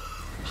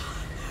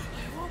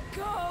 I won't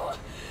go.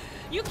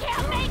 You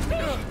can't make me.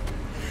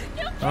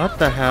 What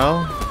the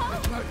hell?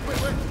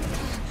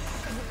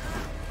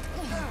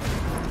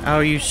 Oh,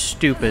 you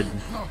stupid.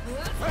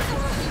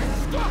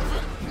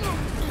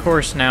 Of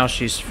course now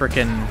she's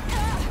frickin'...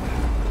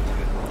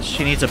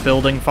 She needs a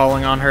building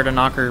falling on her to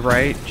knock her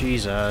right?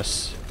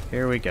 Jesus.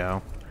 Here we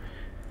go.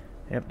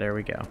 Yep, there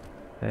we go.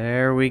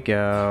 There we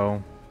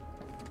go.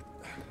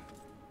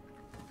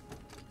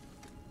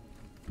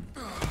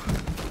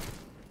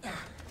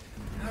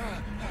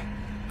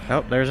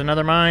 Oh, there's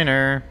another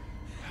miner.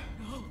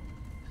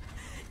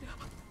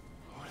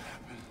 What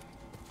happened?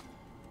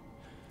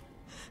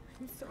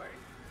 I'm sorry.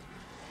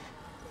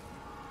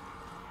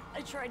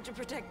 I tried to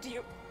protect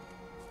you.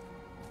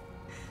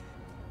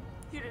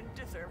 You didn't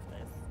deserve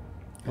this.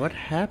 What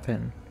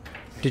happened?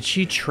 Did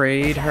she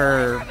trade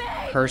her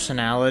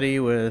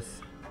personality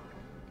with...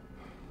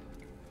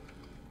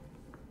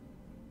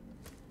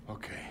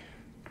 Okay.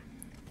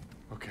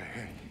 Okay,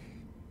 hey.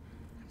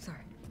 I'm sorry.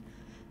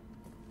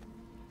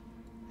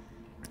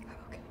 I'm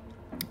okay.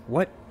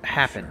 What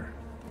happened?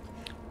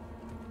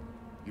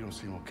 You don't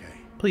seem okay.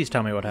 Please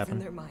tell me what It's in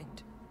happened. their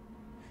mind.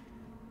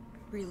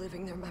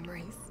 Reliving their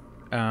memories.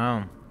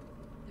 Oh.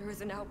 There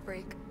was an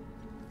outbreak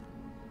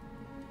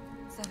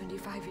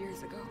 75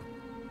 years ago.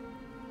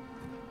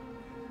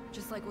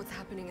 Just like what's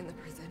happening in the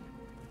prison.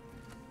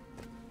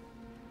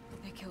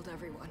 They killed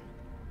everyone.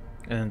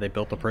 And then they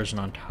built the prison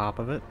on top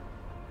of it?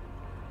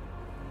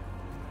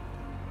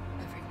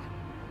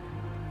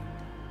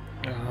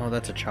 Everyone. Oh,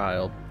 that's a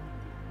child.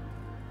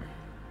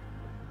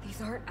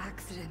 These aren't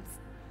accidents.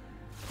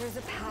 There's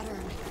a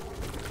pattern.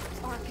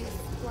 Arcus,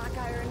 Black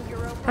Iron,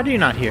 Europa. How do you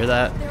not hear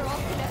that? They're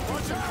all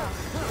connected somehow.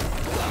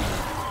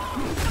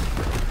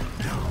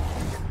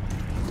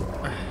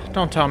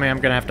 Don't tell me I'm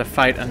gonna have to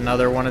fight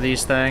another one of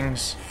these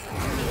things.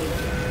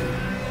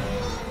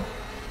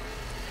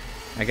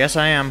 I guess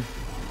I am.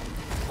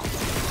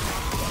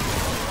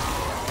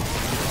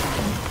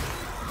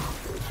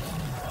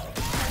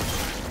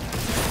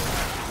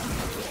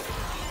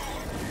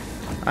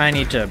 I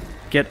need to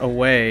get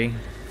away,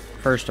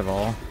 first of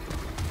all.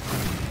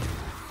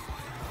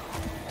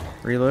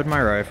 Reload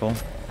my rifle.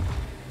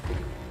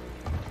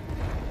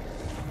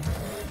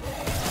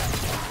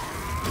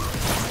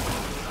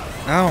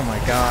 Oh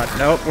my god.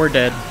 Nope, we're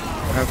dead.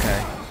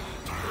 Okay.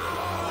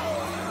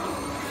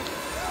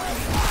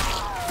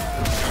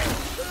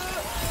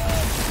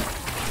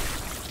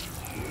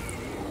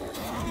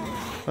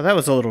 Well, that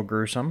was a little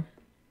gruesome.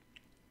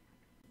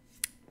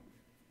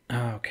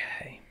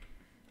 Okay.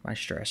 My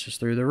stress is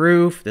through the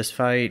roof. This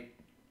fight.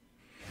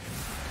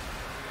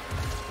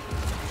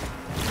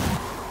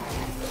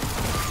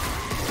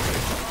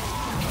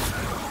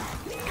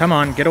 Come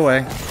on, get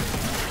away.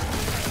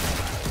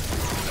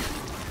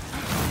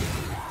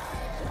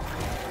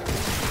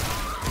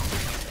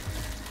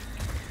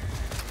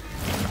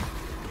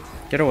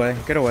 Get away,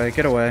 get away,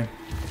 get away.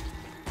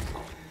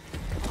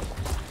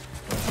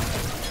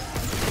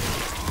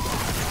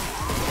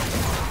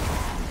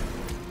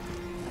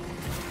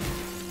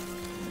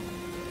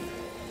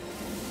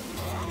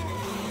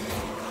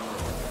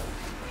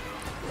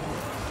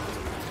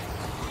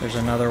 There's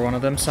another one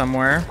of them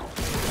somewhere.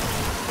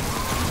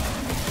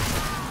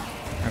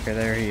 Okay,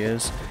 there he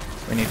is.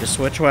 We need to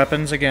switch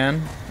weapons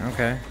again.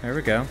 Okay, there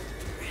we go.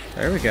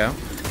 There we go.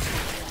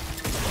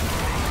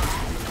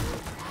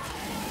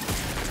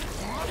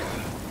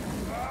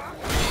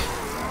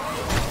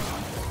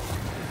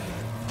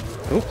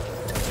 Oop.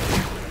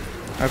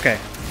 Okay,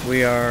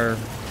 we are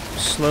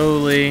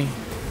slowly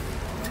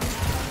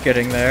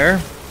getting there.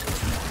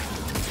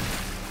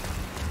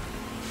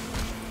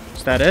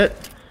 Is that it?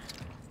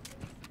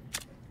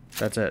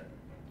 That's it.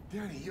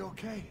 Danny, you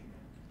okay?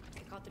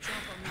 I caught the drop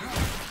on me.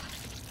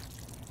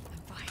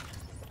 I'm fine.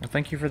 Well,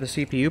 thank you for the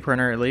CPU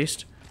printer, at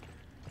least.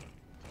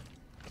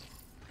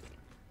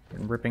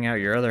 And ripping out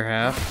your other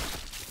half.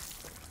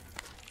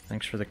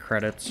 Thanks for the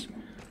credits.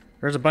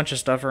 There's a bunch of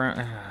stuff around.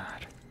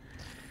 God.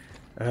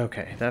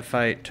 Okay, that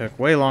fight took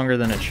way longer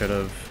than it should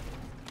have.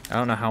 I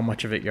don't know how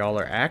much of it y'all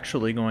are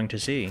actually going to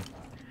see.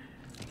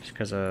 Just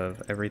because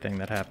of everything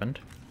that happened.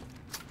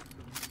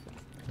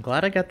 I'm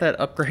glad I got that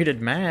upgraded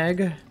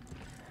mag.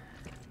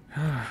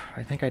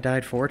 I think I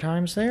died 4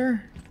 times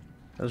there?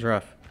 That was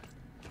rough.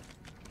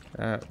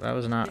 That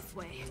was not This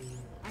way.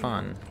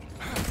 fun.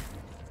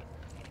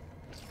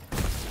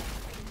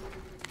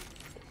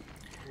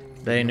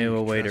 They knew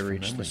a way to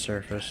reach the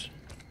surface.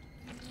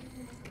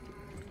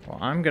 Well,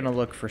 I'm gonna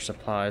look for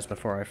supplies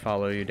before I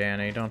follow you,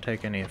 Danny. Don't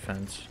take any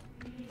offense.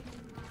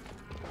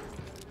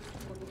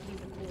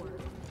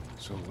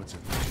 So what's it?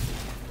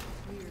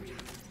 Weird.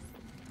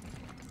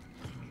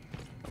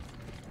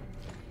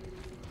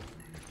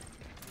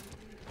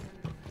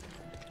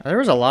 There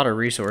was a lot of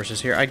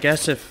resources here. I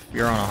guess if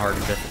you're on a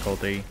harder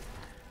difficulty,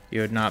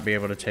 you would not be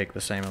able to take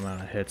the same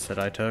amount of hits that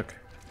I took.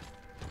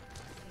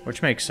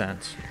 Which makes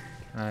sense.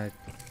 I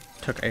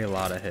took a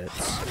lot of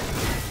hits.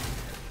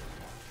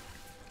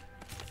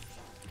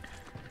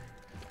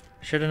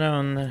 Should have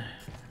known.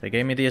 They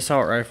gave me the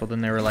assault rifle,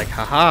 then they were like,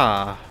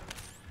 haha!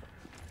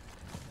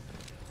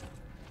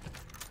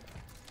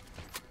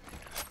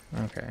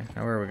 Okay,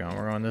 now where are we going?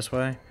 We're going this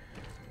way?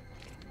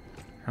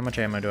 How much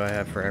ammo do I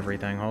have for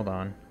everything? Hold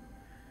on.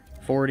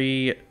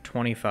 40,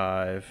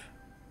 25.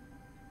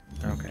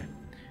 Okay.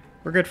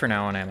 We're good for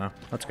now on ammo.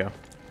 Let's go.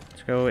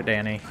 Let's go with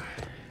Danny.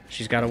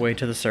 She's got a way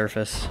to the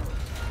surface.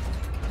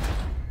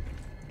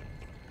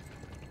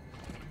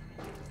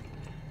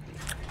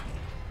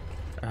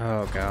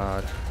 Oh,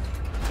 God.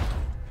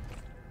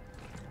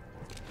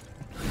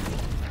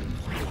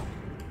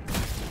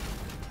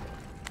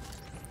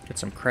 Get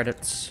some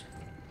credits.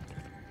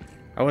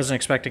 I wasn't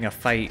expecting a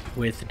fight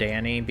with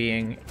Danny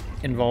being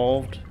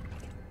involved.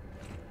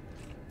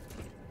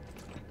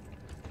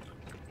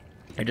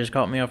 It just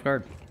caught me off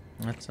guard.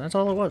 That's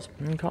all it was.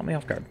 It caught me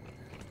off guard.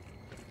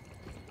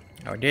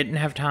 I didn't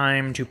have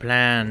time to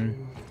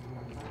plan.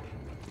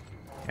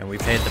 And we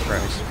paid the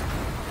price.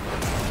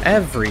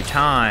 Every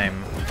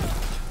time.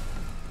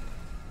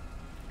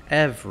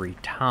 Every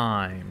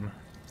time.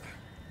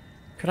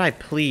 Could I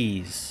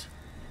please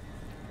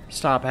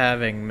stop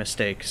having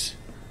mistakes?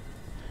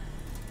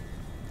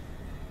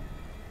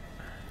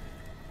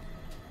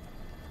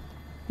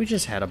 We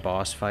just had a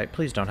boss fight.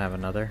 Please don't have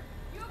another.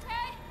 You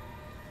okay?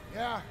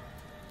 Yeah.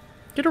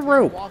 Get a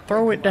rope.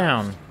 Throw it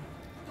down.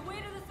 The way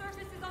to the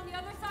surface is on the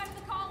other side of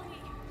the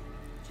colony.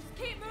 Just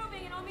keep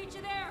moving and I'll meet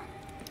you there.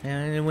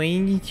 The way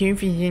to the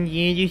surface on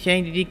the other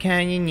side of the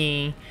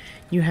colony.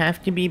 You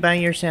have to be by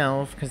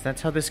yourself, because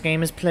that's how this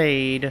game is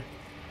played.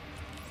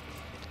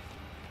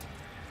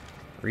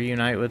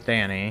 Reunite with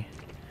Danny.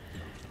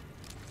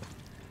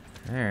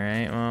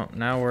 Alright, well,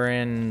 now we're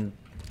in...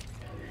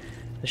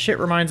 The shit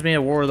reminds me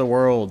of War of the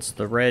Worlds.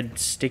 The red,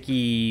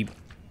 sticky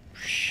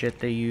shit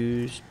they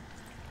use.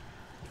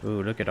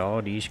 Ooh, look at all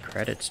these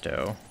credits,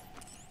 though.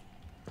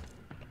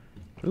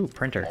 Ooh,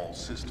 printer. All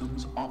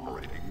systems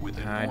operating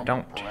within I normal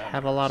don't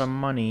have a lot of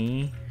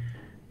money,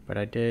 But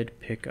I did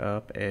pick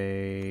up another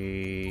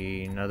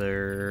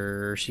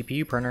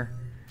CPU printer.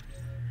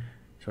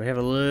 So we have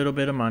a little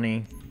bit of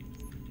money.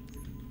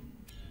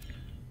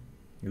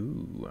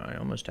 Ooh, I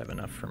almost have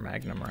enough for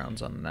magnum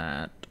rounds on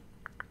that.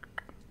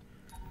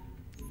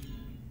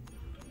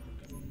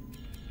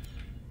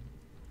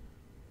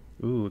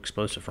 Ooh,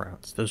 explosive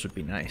rounds. Those would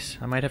be nice.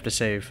 I might have to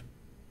save.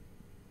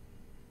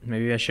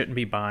 Maybe I shouldn't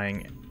be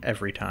buying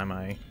every time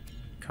I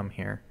come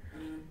here.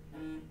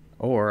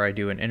 Or I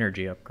do an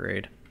energy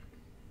upgrade.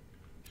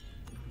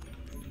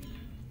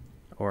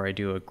 Or I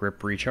do a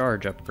grip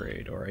recharge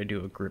upgrade. Or I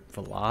do a grip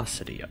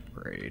velocity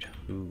upgrade.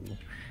 Ooh.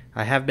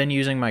 I have been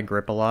using my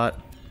grip a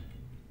lot.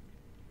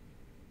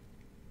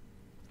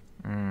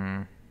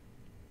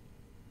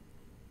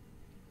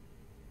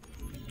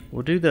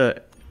 We'll do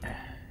the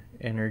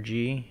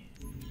energy.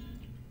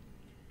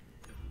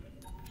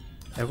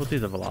 I will do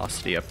the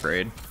velocity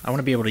upgrade. I want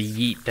to be able to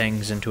yeet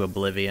things into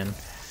oblivion.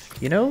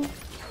 You know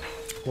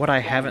what I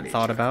haven't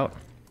thought about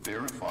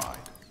Verified.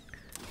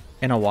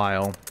 in a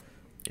while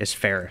is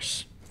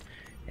Ferris.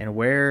 And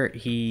where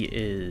he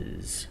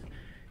is.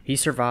 He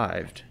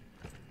survived.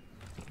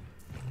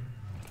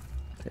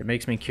 It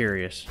makes me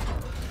curious.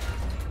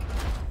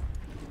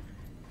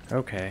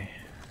 Okay.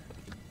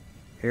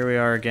 Here we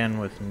are again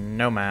with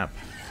no map.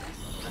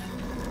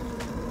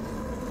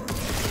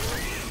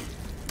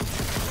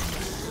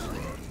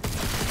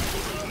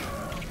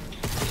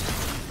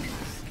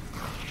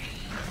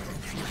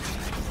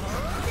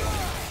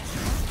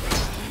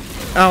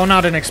 Oh,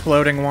 not an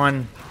exploding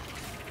one.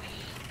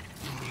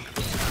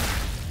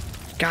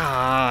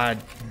 God.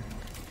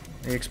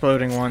 The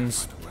exploding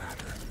ones.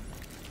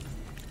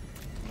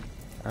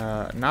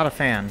 Not a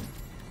fan.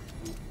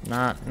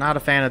 Not a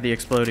fan of the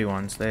explodey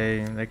ones.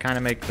 They kind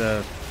of make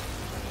the...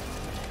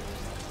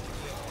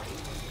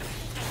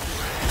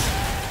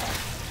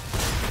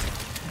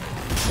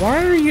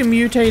 Why are you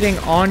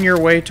mutating on your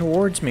way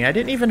towards me? I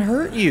didn't even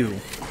hurt you.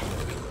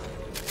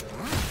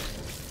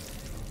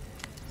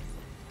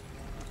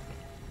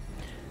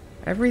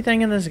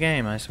 Everything in this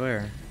game, I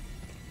swear.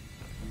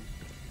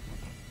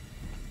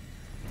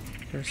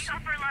 There's...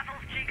 Upper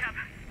levels, Jacob.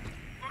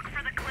 Look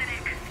for the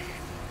clinic.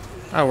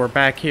 Oh, we're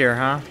back here,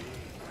 huh?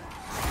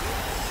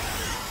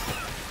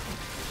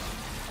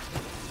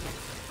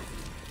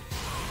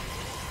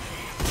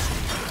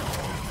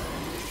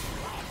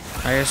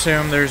 I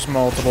assume there's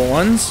multiple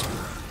ones.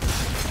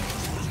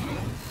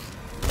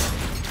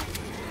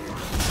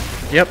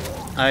 Yep,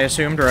 I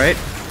assumed right.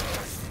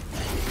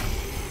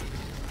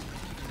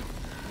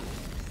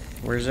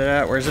 Where's it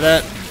at? Where's it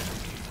at?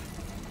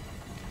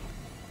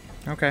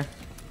 Okay.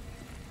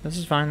 This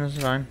is fine, this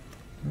is fine.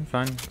 I'm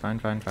fine,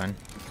 fine.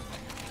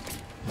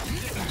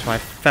 So I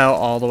fell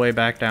all the way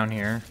back down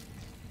here.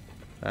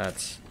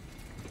 That's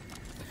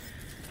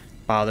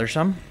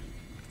bothersome.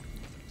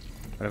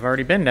 But I've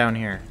already been down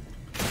here.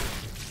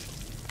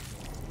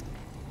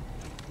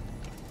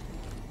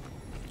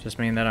 Just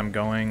mean that I'm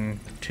going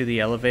to the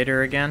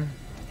elevator again?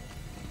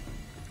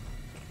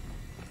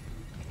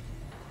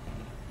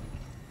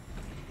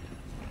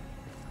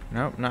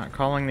 Nope, not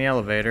calling the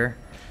elevator.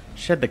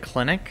 Shed the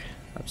clinic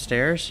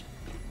upstairs.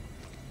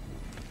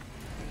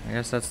 I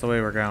guess that's the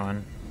way we're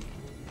going.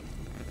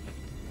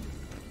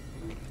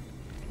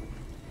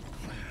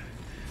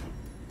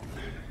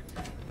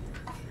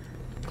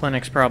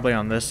 Clinic's probably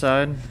on this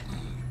side.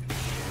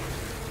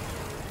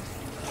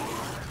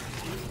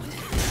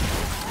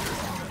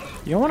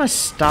 You want to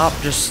stop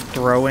just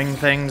throwing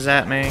things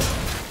at me?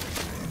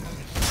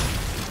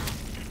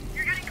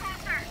 You're getting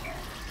closer.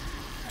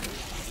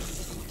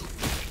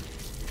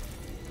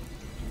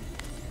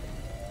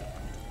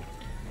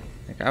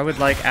 Like, I would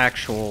like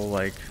actual,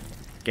 like,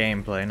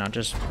 gameplay, not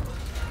just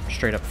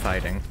straight up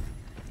fighting.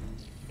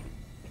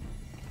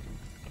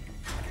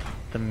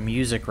 The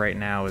music right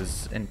now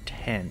is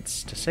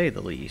intense, to say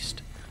the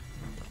least.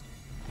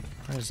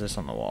 What is this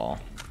on the wall?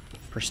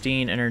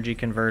 Pristine energy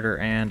converter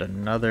and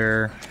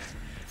another...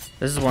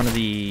 This is one of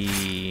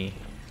the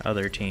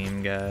other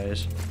team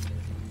guys.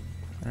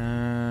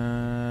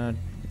 Oh,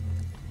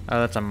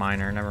 that's a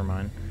miner. Never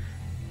mind.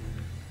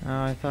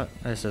 Oh, I thought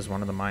this is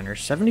one of the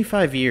miners.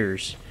 75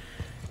 years.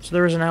 So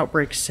there was an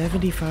outbreak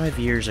 75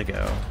 years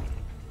ago.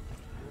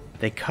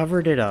 They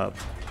covered it up,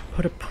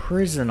 put a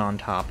prison on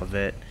top of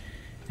it,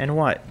 and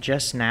what?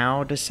 Just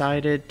now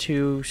decided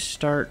to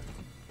start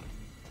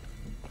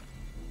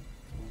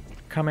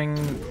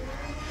coming...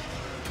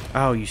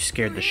 Oh, you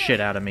scared the shit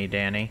out of me,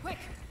 Danny.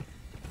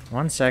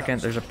 1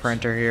 second, there's a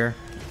printer here.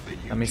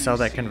 Let me sell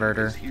that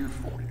converter.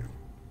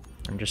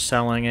 I'm just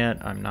selling it.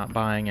 I'm not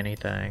buying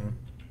anything.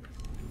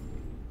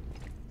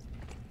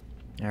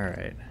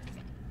 Alright.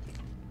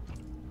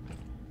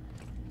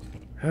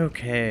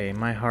 Okay,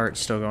 my heart's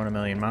still going a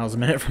million miles a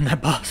minute from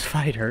that boss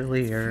fight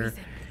earlier.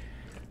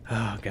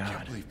 Oh, God. I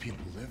can't believe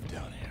people live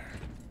down here.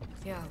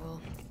 Yeah,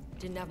 well,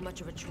 didn't have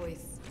much of a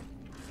choice.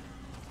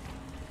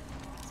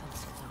 Some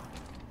still don't.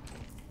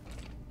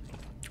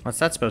 What's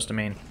that supposed to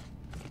mean?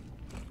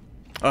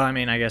 Oh, I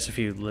mean, I guess if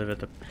you live at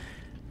the...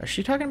 Is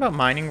she talking about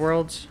mining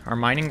worlds? Are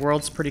mining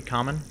worlds pretty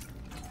common?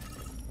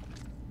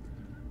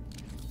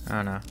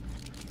 Oh no.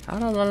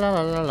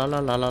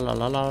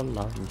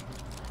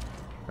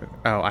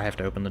 Oh, I have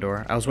to open the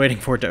door. I was waiting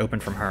for it to open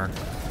from her.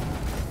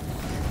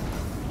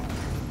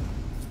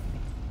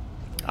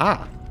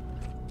 Ah.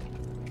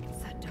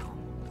 It's that dome.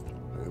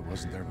 It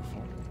wasn't there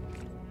before.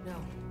 No,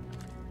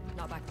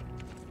 not back there.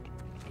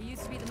 It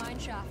used to be the mine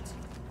shaft.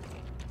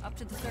 Up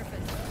to the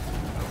surface.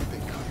 How would they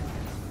cut it?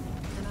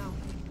 I don't know.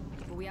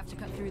 But we have to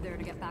cut through there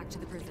to get back to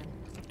the prison.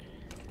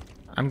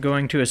 I'm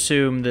going to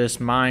assume this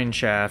mine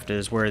shaft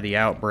is where the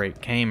outbreak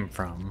came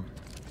from.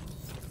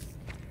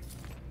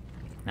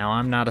 Now,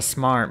 I'm not a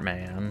smart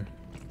man,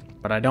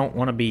 but I don't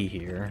want to be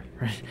here.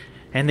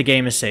 And the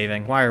game is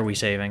saving. Why are we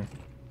saving?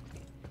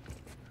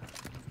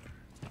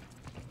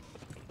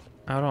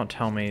 Oh, don't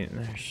tell me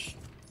there's...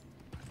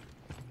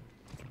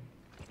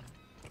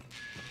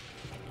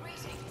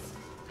 Greetings.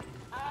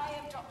 I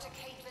am Dr.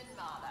 Caitlin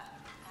Marler,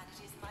 and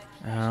it is my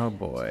pleasure Oh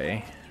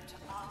boy. to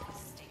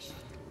Arcus Station.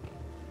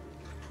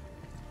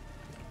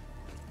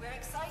 We're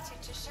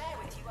excited to share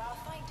with you our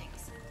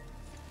findings,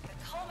 the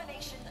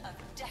culmination of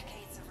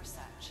decades of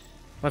research.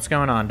 What's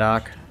going on,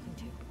 Doc?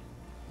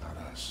 Not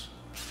us.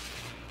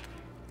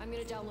 I'm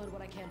gonna download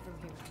what I can from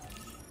here.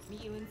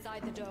 Meet you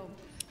inside the dome.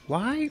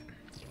 Why?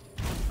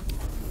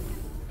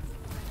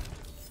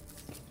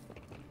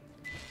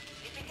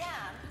 It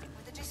began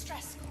with a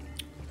distress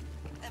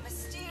call, a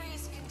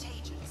mysterious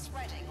contagion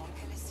spreading on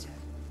Callisto.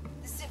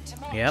 The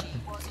symptomology Yep.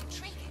 was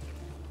intriguing,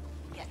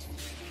 yet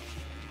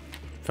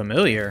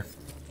Familiar.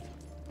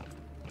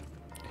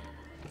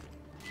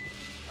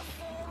 a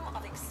form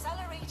of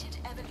accelerated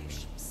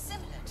evolution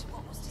similar to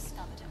what was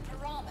discovered at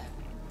Paramo.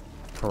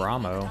 If we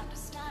Paramo. could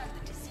understand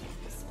the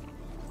disease,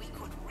 we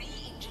could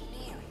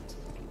re-engineer it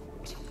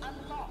to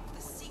unlock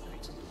the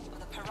secret of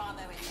the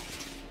Paramo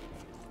effect.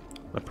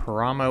 The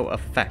Paramo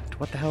effect.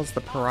 What the hell's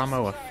the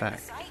Paramo Whilst we were at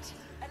effect? the site,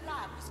 a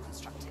lab was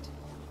constructed,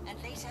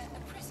 and later a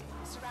prison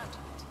surrounding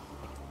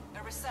it.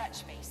 A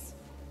research base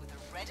with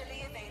a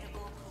readily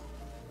available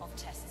pool of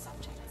test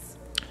subjects.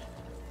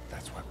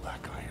 That's why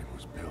Black Iron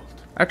was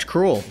built. That's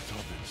cruel. It's all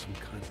been some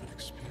kind of an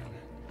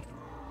experiment.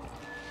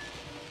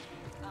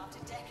 After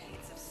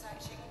decades of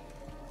searching,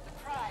 the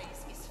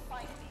prize is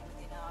finally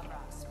within our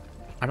grasp.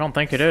 I don't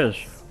think it is.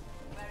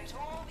 Where it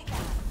all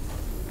began,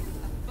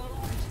 a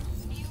bold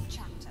new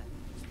chapter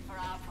for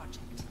our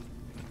project.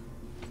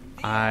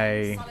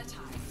 I Solitaires.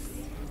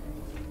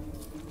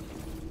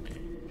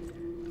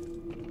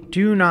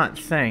 do not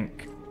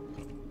think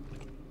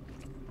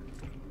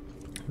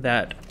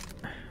that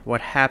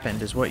what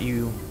happened is what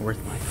you were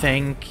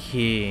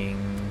thinking.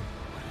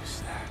 What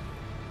is that?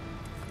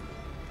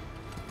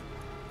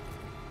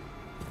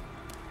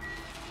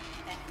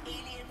 An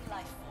alien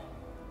life form,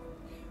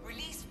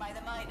 released by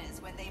the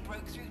miners when they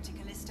broke through to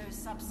Callisto's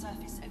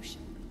subsurface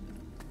ocean.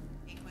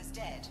 It was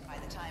dead by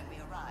the time we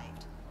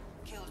arrived,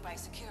 killed by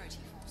security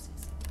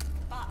forces.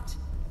 But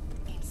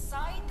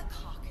inside the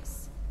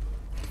carcass,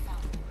 we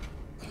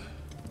found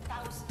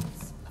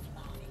thousands of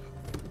larvae,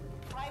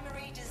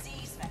 primary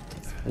disease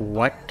vectors.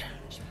 What?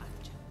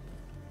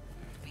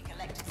 We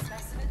collected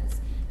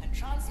specimens and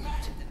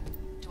transported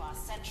them to our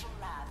central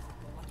lab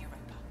on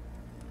Europa.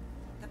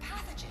 The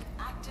pathogen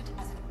acted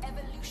as an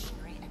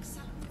evolutionary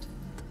accelerant,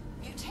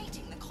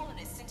 mutating the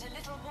colonists into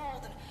little more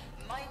than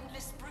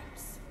mindless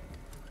brutes.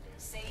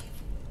 Save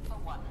for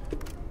one.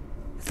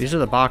 These are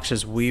the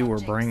boxes we were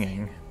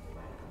bringing.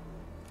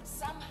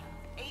 Somehow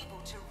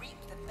able to reap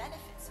the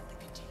benefits of the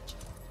contagion.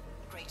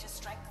 Greater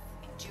strength,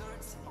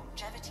 endurance, and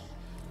longevity,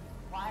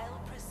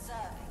 while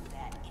preserving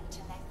their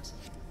intellect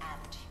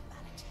and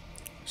humanity.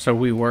 So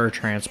we were Killed by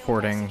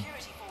transporting.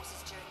 security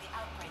forces during the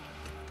outbreak,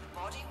 the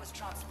body was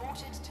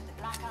transported to the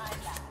Black Eye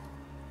lab,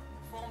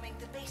 forming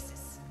the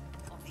basis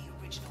of the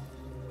original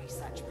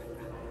research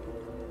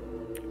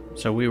program.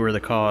 So we were the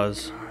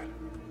cause.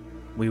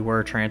 We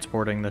were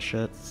transporting the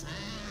shit. 5,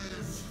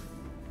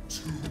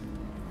 2,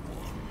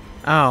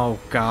 Oh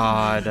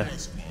god.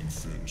 that's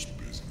unfinished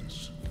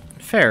business.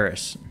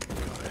 Ferris.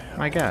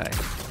 My guy.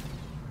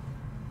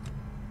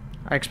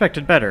 I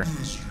expected better.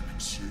 As you can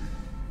see,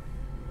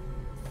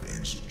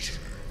 things have changed.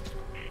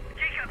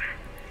 Jacob,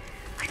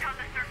 I found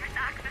the surface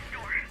access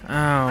door.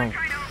 Oh.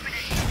 Try to open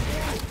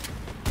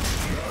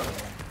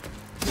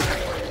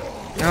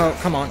it. Oh,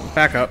 come on.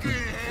 Back up.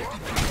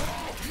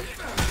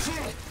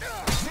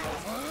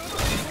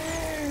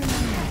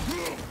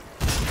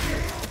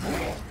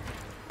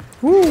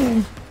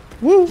 Woo!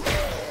 Woo!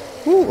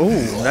 Woo!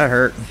 Ooh, that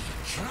hurt.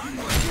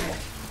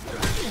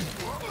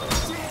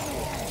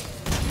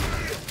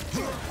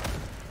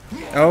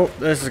 Oh,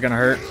 this is gonna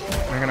hurt.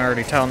 I can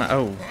already tell now.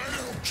 Oh.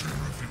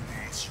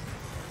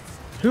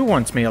 Who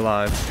wants me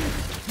alive?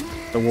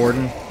 The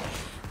warden.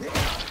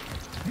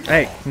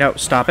 Hey, no,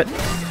 stop it.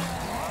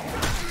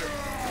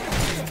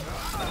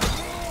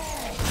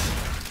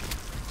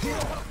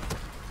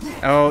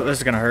 Oh, this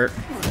is gonna hurt.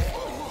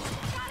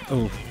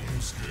 Ooh.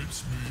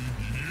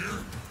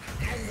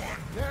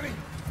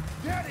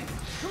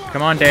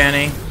 Come on,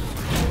 Danny.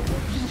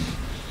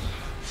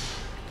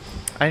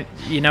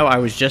 I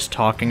was just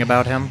talking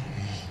about him.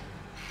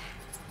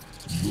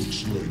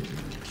 Looks like it.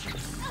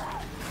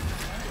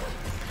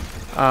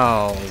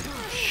 Oh,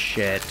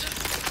 shit.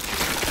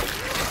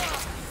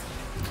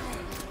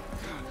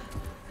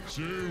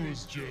 She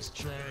was just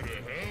trying to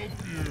help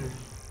you,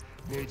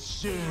 but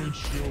soon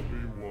she'll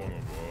be one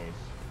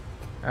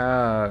of us.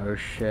 Oh,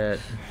 shit.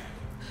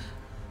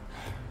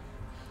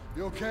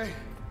 You okay?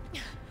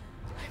 I'm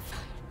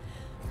fine.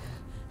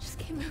 Just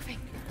keep moving.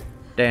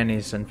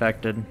 Danny's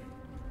infected.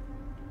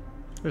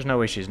 There's no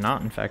way she's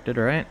not infected,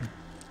 right?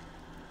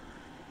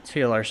 Let's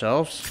heal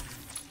ourselves.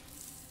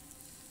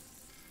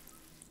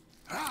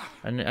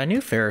 I knew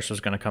Ferris was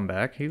gonna come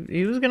back.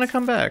 He was gonna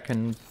come back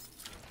and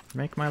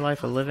make my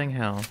life a living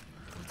hell.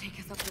 We'll take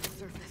us up to the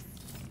surface.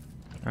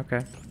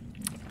 Okay.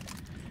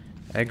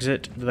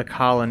 Exit the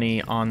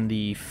colony on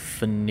the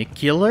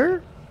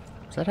funicular?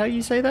 Is that how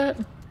you say that?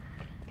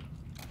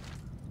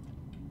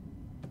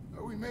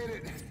 Oh, we made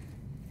it.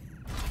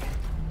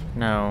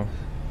 No.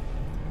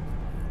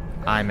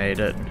 I made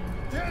it.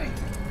 Danny!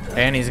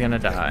 Danny's gonna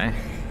die.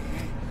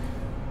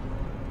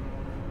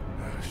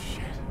 Oh,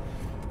 shit.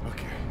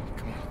 Okay,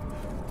 come on.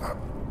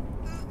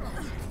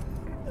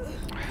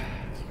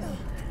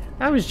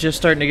 I was just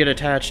starting to get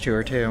attached to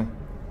her, too.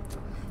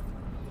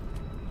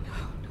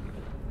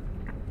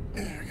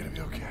 You're gonna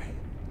be okay.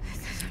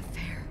 This isn't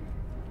fair.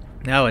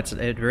 No,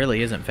 it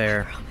really isn't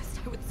fair. I promised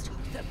I would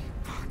stop them.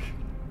 Fuck.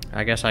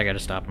 I guess I gotta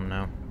stop him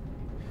now.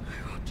 I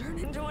won't turn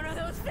into one of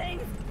those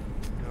things.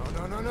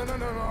 No,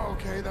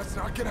 okay, that's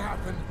not gonna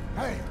happen.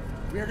 Hey,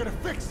 we are gonna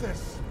fix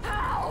this.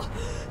 How?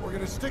 We're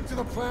gonna stick to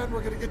the plan,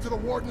 we're gonna get to the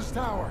Warden's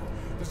Tower.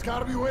 There's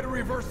gotta be a way to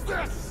reverse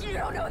this! You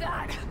don't know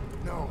that.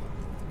 No,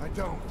 I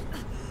don't.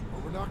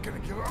 But we're not gonna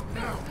give up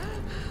now.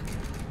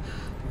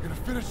 We're gonna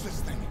finish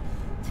this thing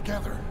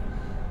together.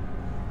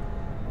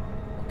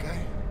 Okay?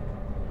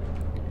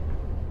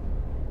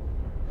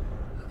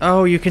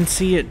 Oh, you can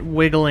see it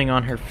wiggling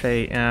on her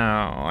face. Oh,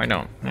 I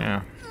don't.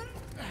 Yeah.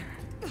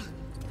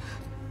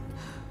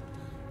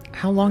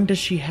 How long does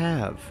she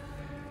have?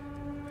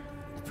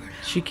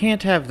 She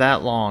can't have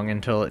that long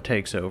until it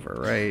takes over,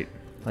 right?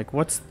 Like,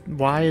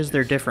 why is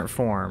there different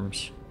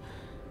forms?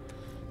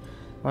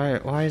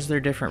 Why is there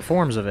different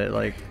forms of it?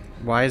 Like,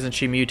 why isn't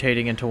she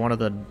mutating into one of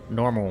the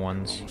normal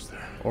ones?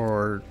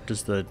 Or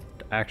does the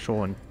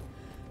actual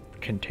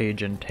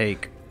contagion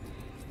take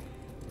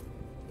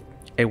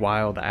a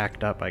while to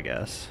act up, I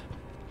guess?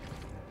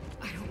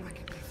 I don't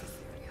recognize this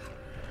area.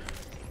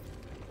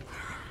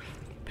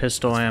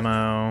 Pistol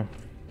ammo.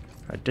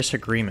 A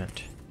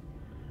disagreement.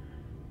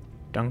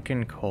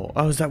 Duncan Cole.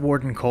 Oh, is that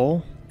Warden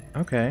Cole?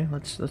 Okay,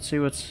 let's see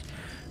what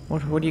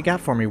do you got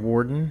for me,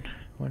 Warden?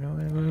 What do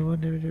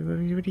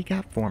you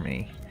got for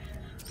me?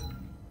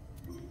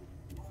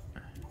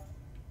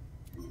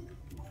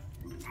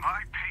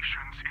 My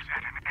patience is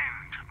at an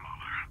end,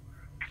 Muller.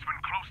 It's been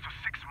close to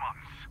 6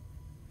 months.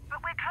 But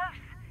we're close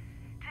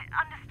to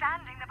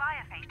understanding the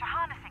biophage, to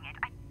harnessing it.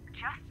 I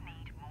just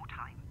need more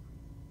time.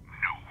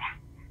 No.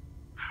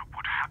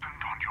 What happened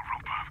on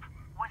Europa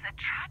Was a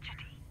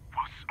tragedy.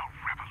 was a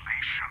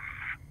revelation.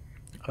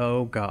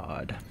 Oh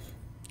God.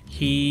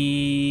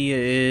 He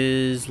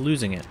is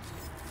losing it.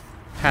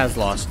 Has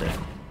lost it.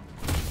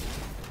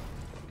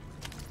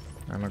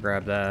 I'm gonna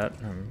grab that.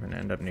 I'm gonna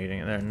end up needing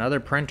it there. Another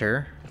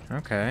printer.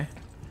 Okay.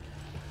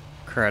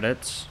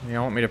 Credits. You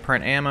want me to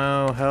print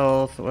ammo,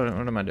 health? What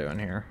am I doing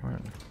here?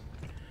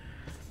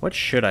 What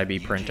should I be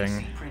printing?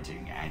 UGC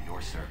printing at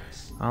your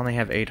service. I only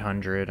have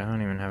 800. I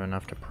don't even have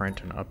enough to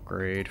print an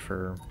upgrade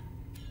for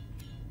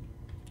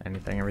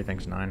anything.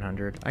 Everything's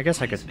 900. I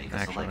guess I could Please make a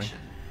actually. selection.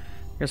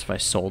 I guess if I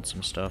sold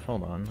some stuff.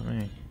 Hold on. Let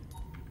me.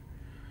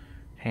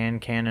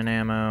 Hand cannon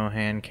ammo.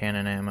 Hand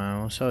cannon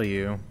ammo. Sell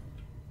you.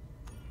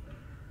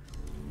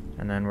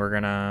 And then we're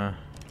gonna.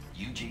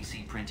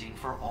 UGC printing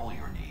for all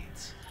your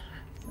needs.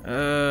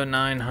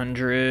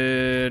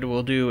 900.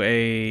 We'll do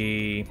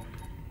a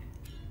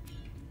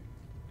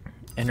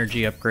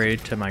energy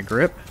upgrade to my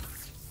grip.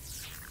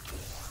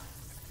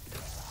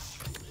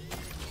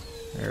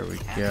 There we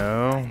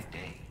go.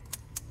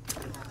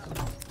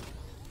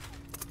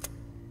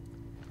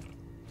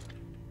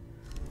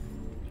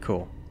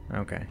 Cool.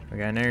 Okay. We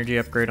got an energy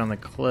upgrade on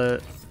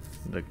the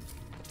the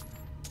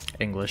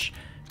English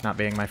not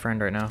being my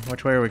friend right now.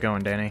 Which way are we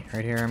going, Danny?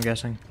 Right here, I'm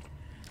guessing.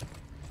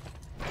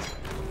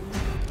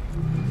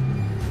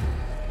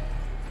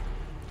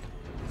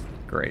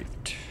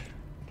 Great.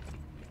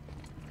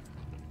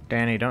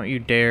 Danny, don't you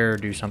dare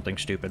do something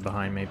stupid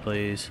behind me,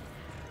 please.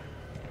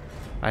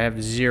 I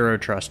have 0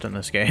 trust in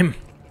this game.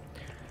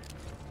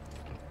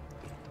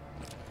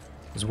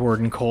 Is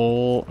Warden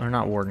Cole, or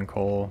not Warden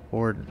Cole,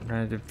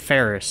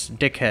 Ferris,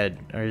 dickhead,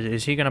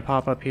 is he gonna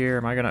pop up here?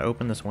 Am I gonna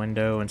open this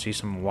window and see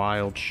some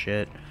wild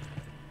shit?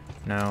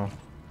 No.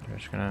 I'm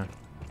just gonna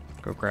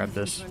go grab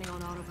this. Running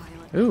on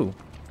autopilot. Ooh.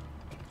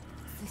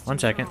 Systems One are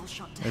second. all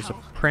shut to There's a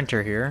hell.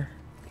 printer here.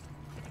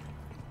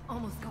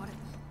 Almost got it.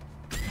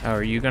 Oh,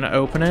 are you gonna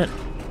open it?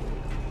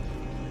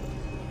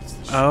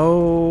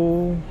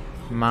 Oh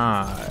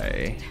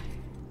my.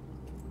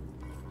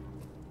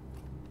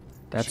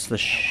 That's the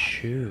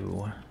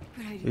shoe.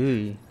 Good idea.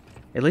 Ooh.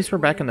 At least we're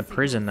back in the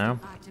prison, though.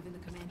 Active in the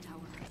command tower.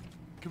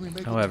 Can we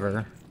make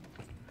However,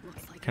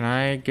 Looks Can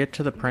I get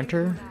to the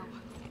printer?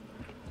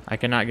 I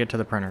cannot get to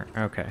the printer.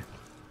 Okay.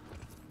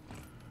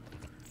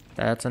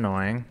 That's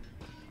annoying.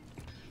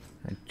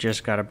 I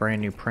just got a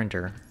brand new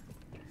printer.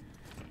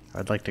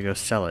 I'd like to go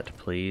sell it,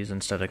 please,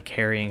 instead of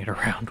carrying it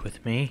around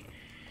with me.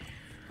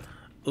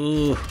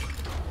 Ooh.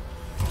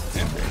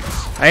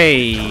 Hey,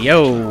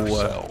 yo!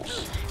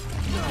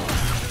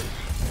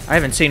 I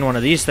haven't seen one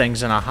of these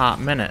things in a hot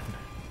minute.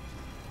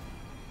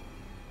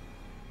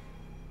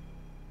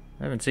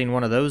 I haven't seen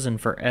one of those in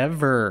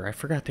forever. I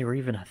forgot they were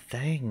even a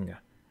thing.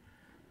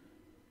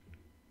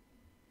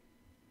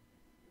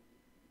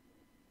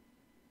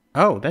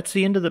 Oh, that's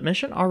the end of the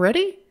mission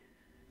already?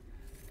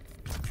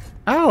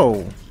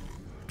 Oh.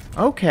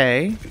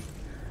 Okay.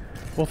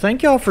 Well,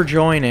 thank y'all for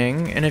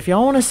joining, and if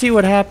y'all want to see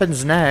what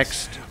happens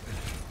next,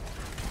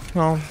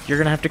 well, you're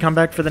gonna have to come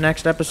back for the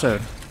next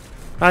episode.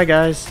 Bye,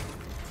 guys.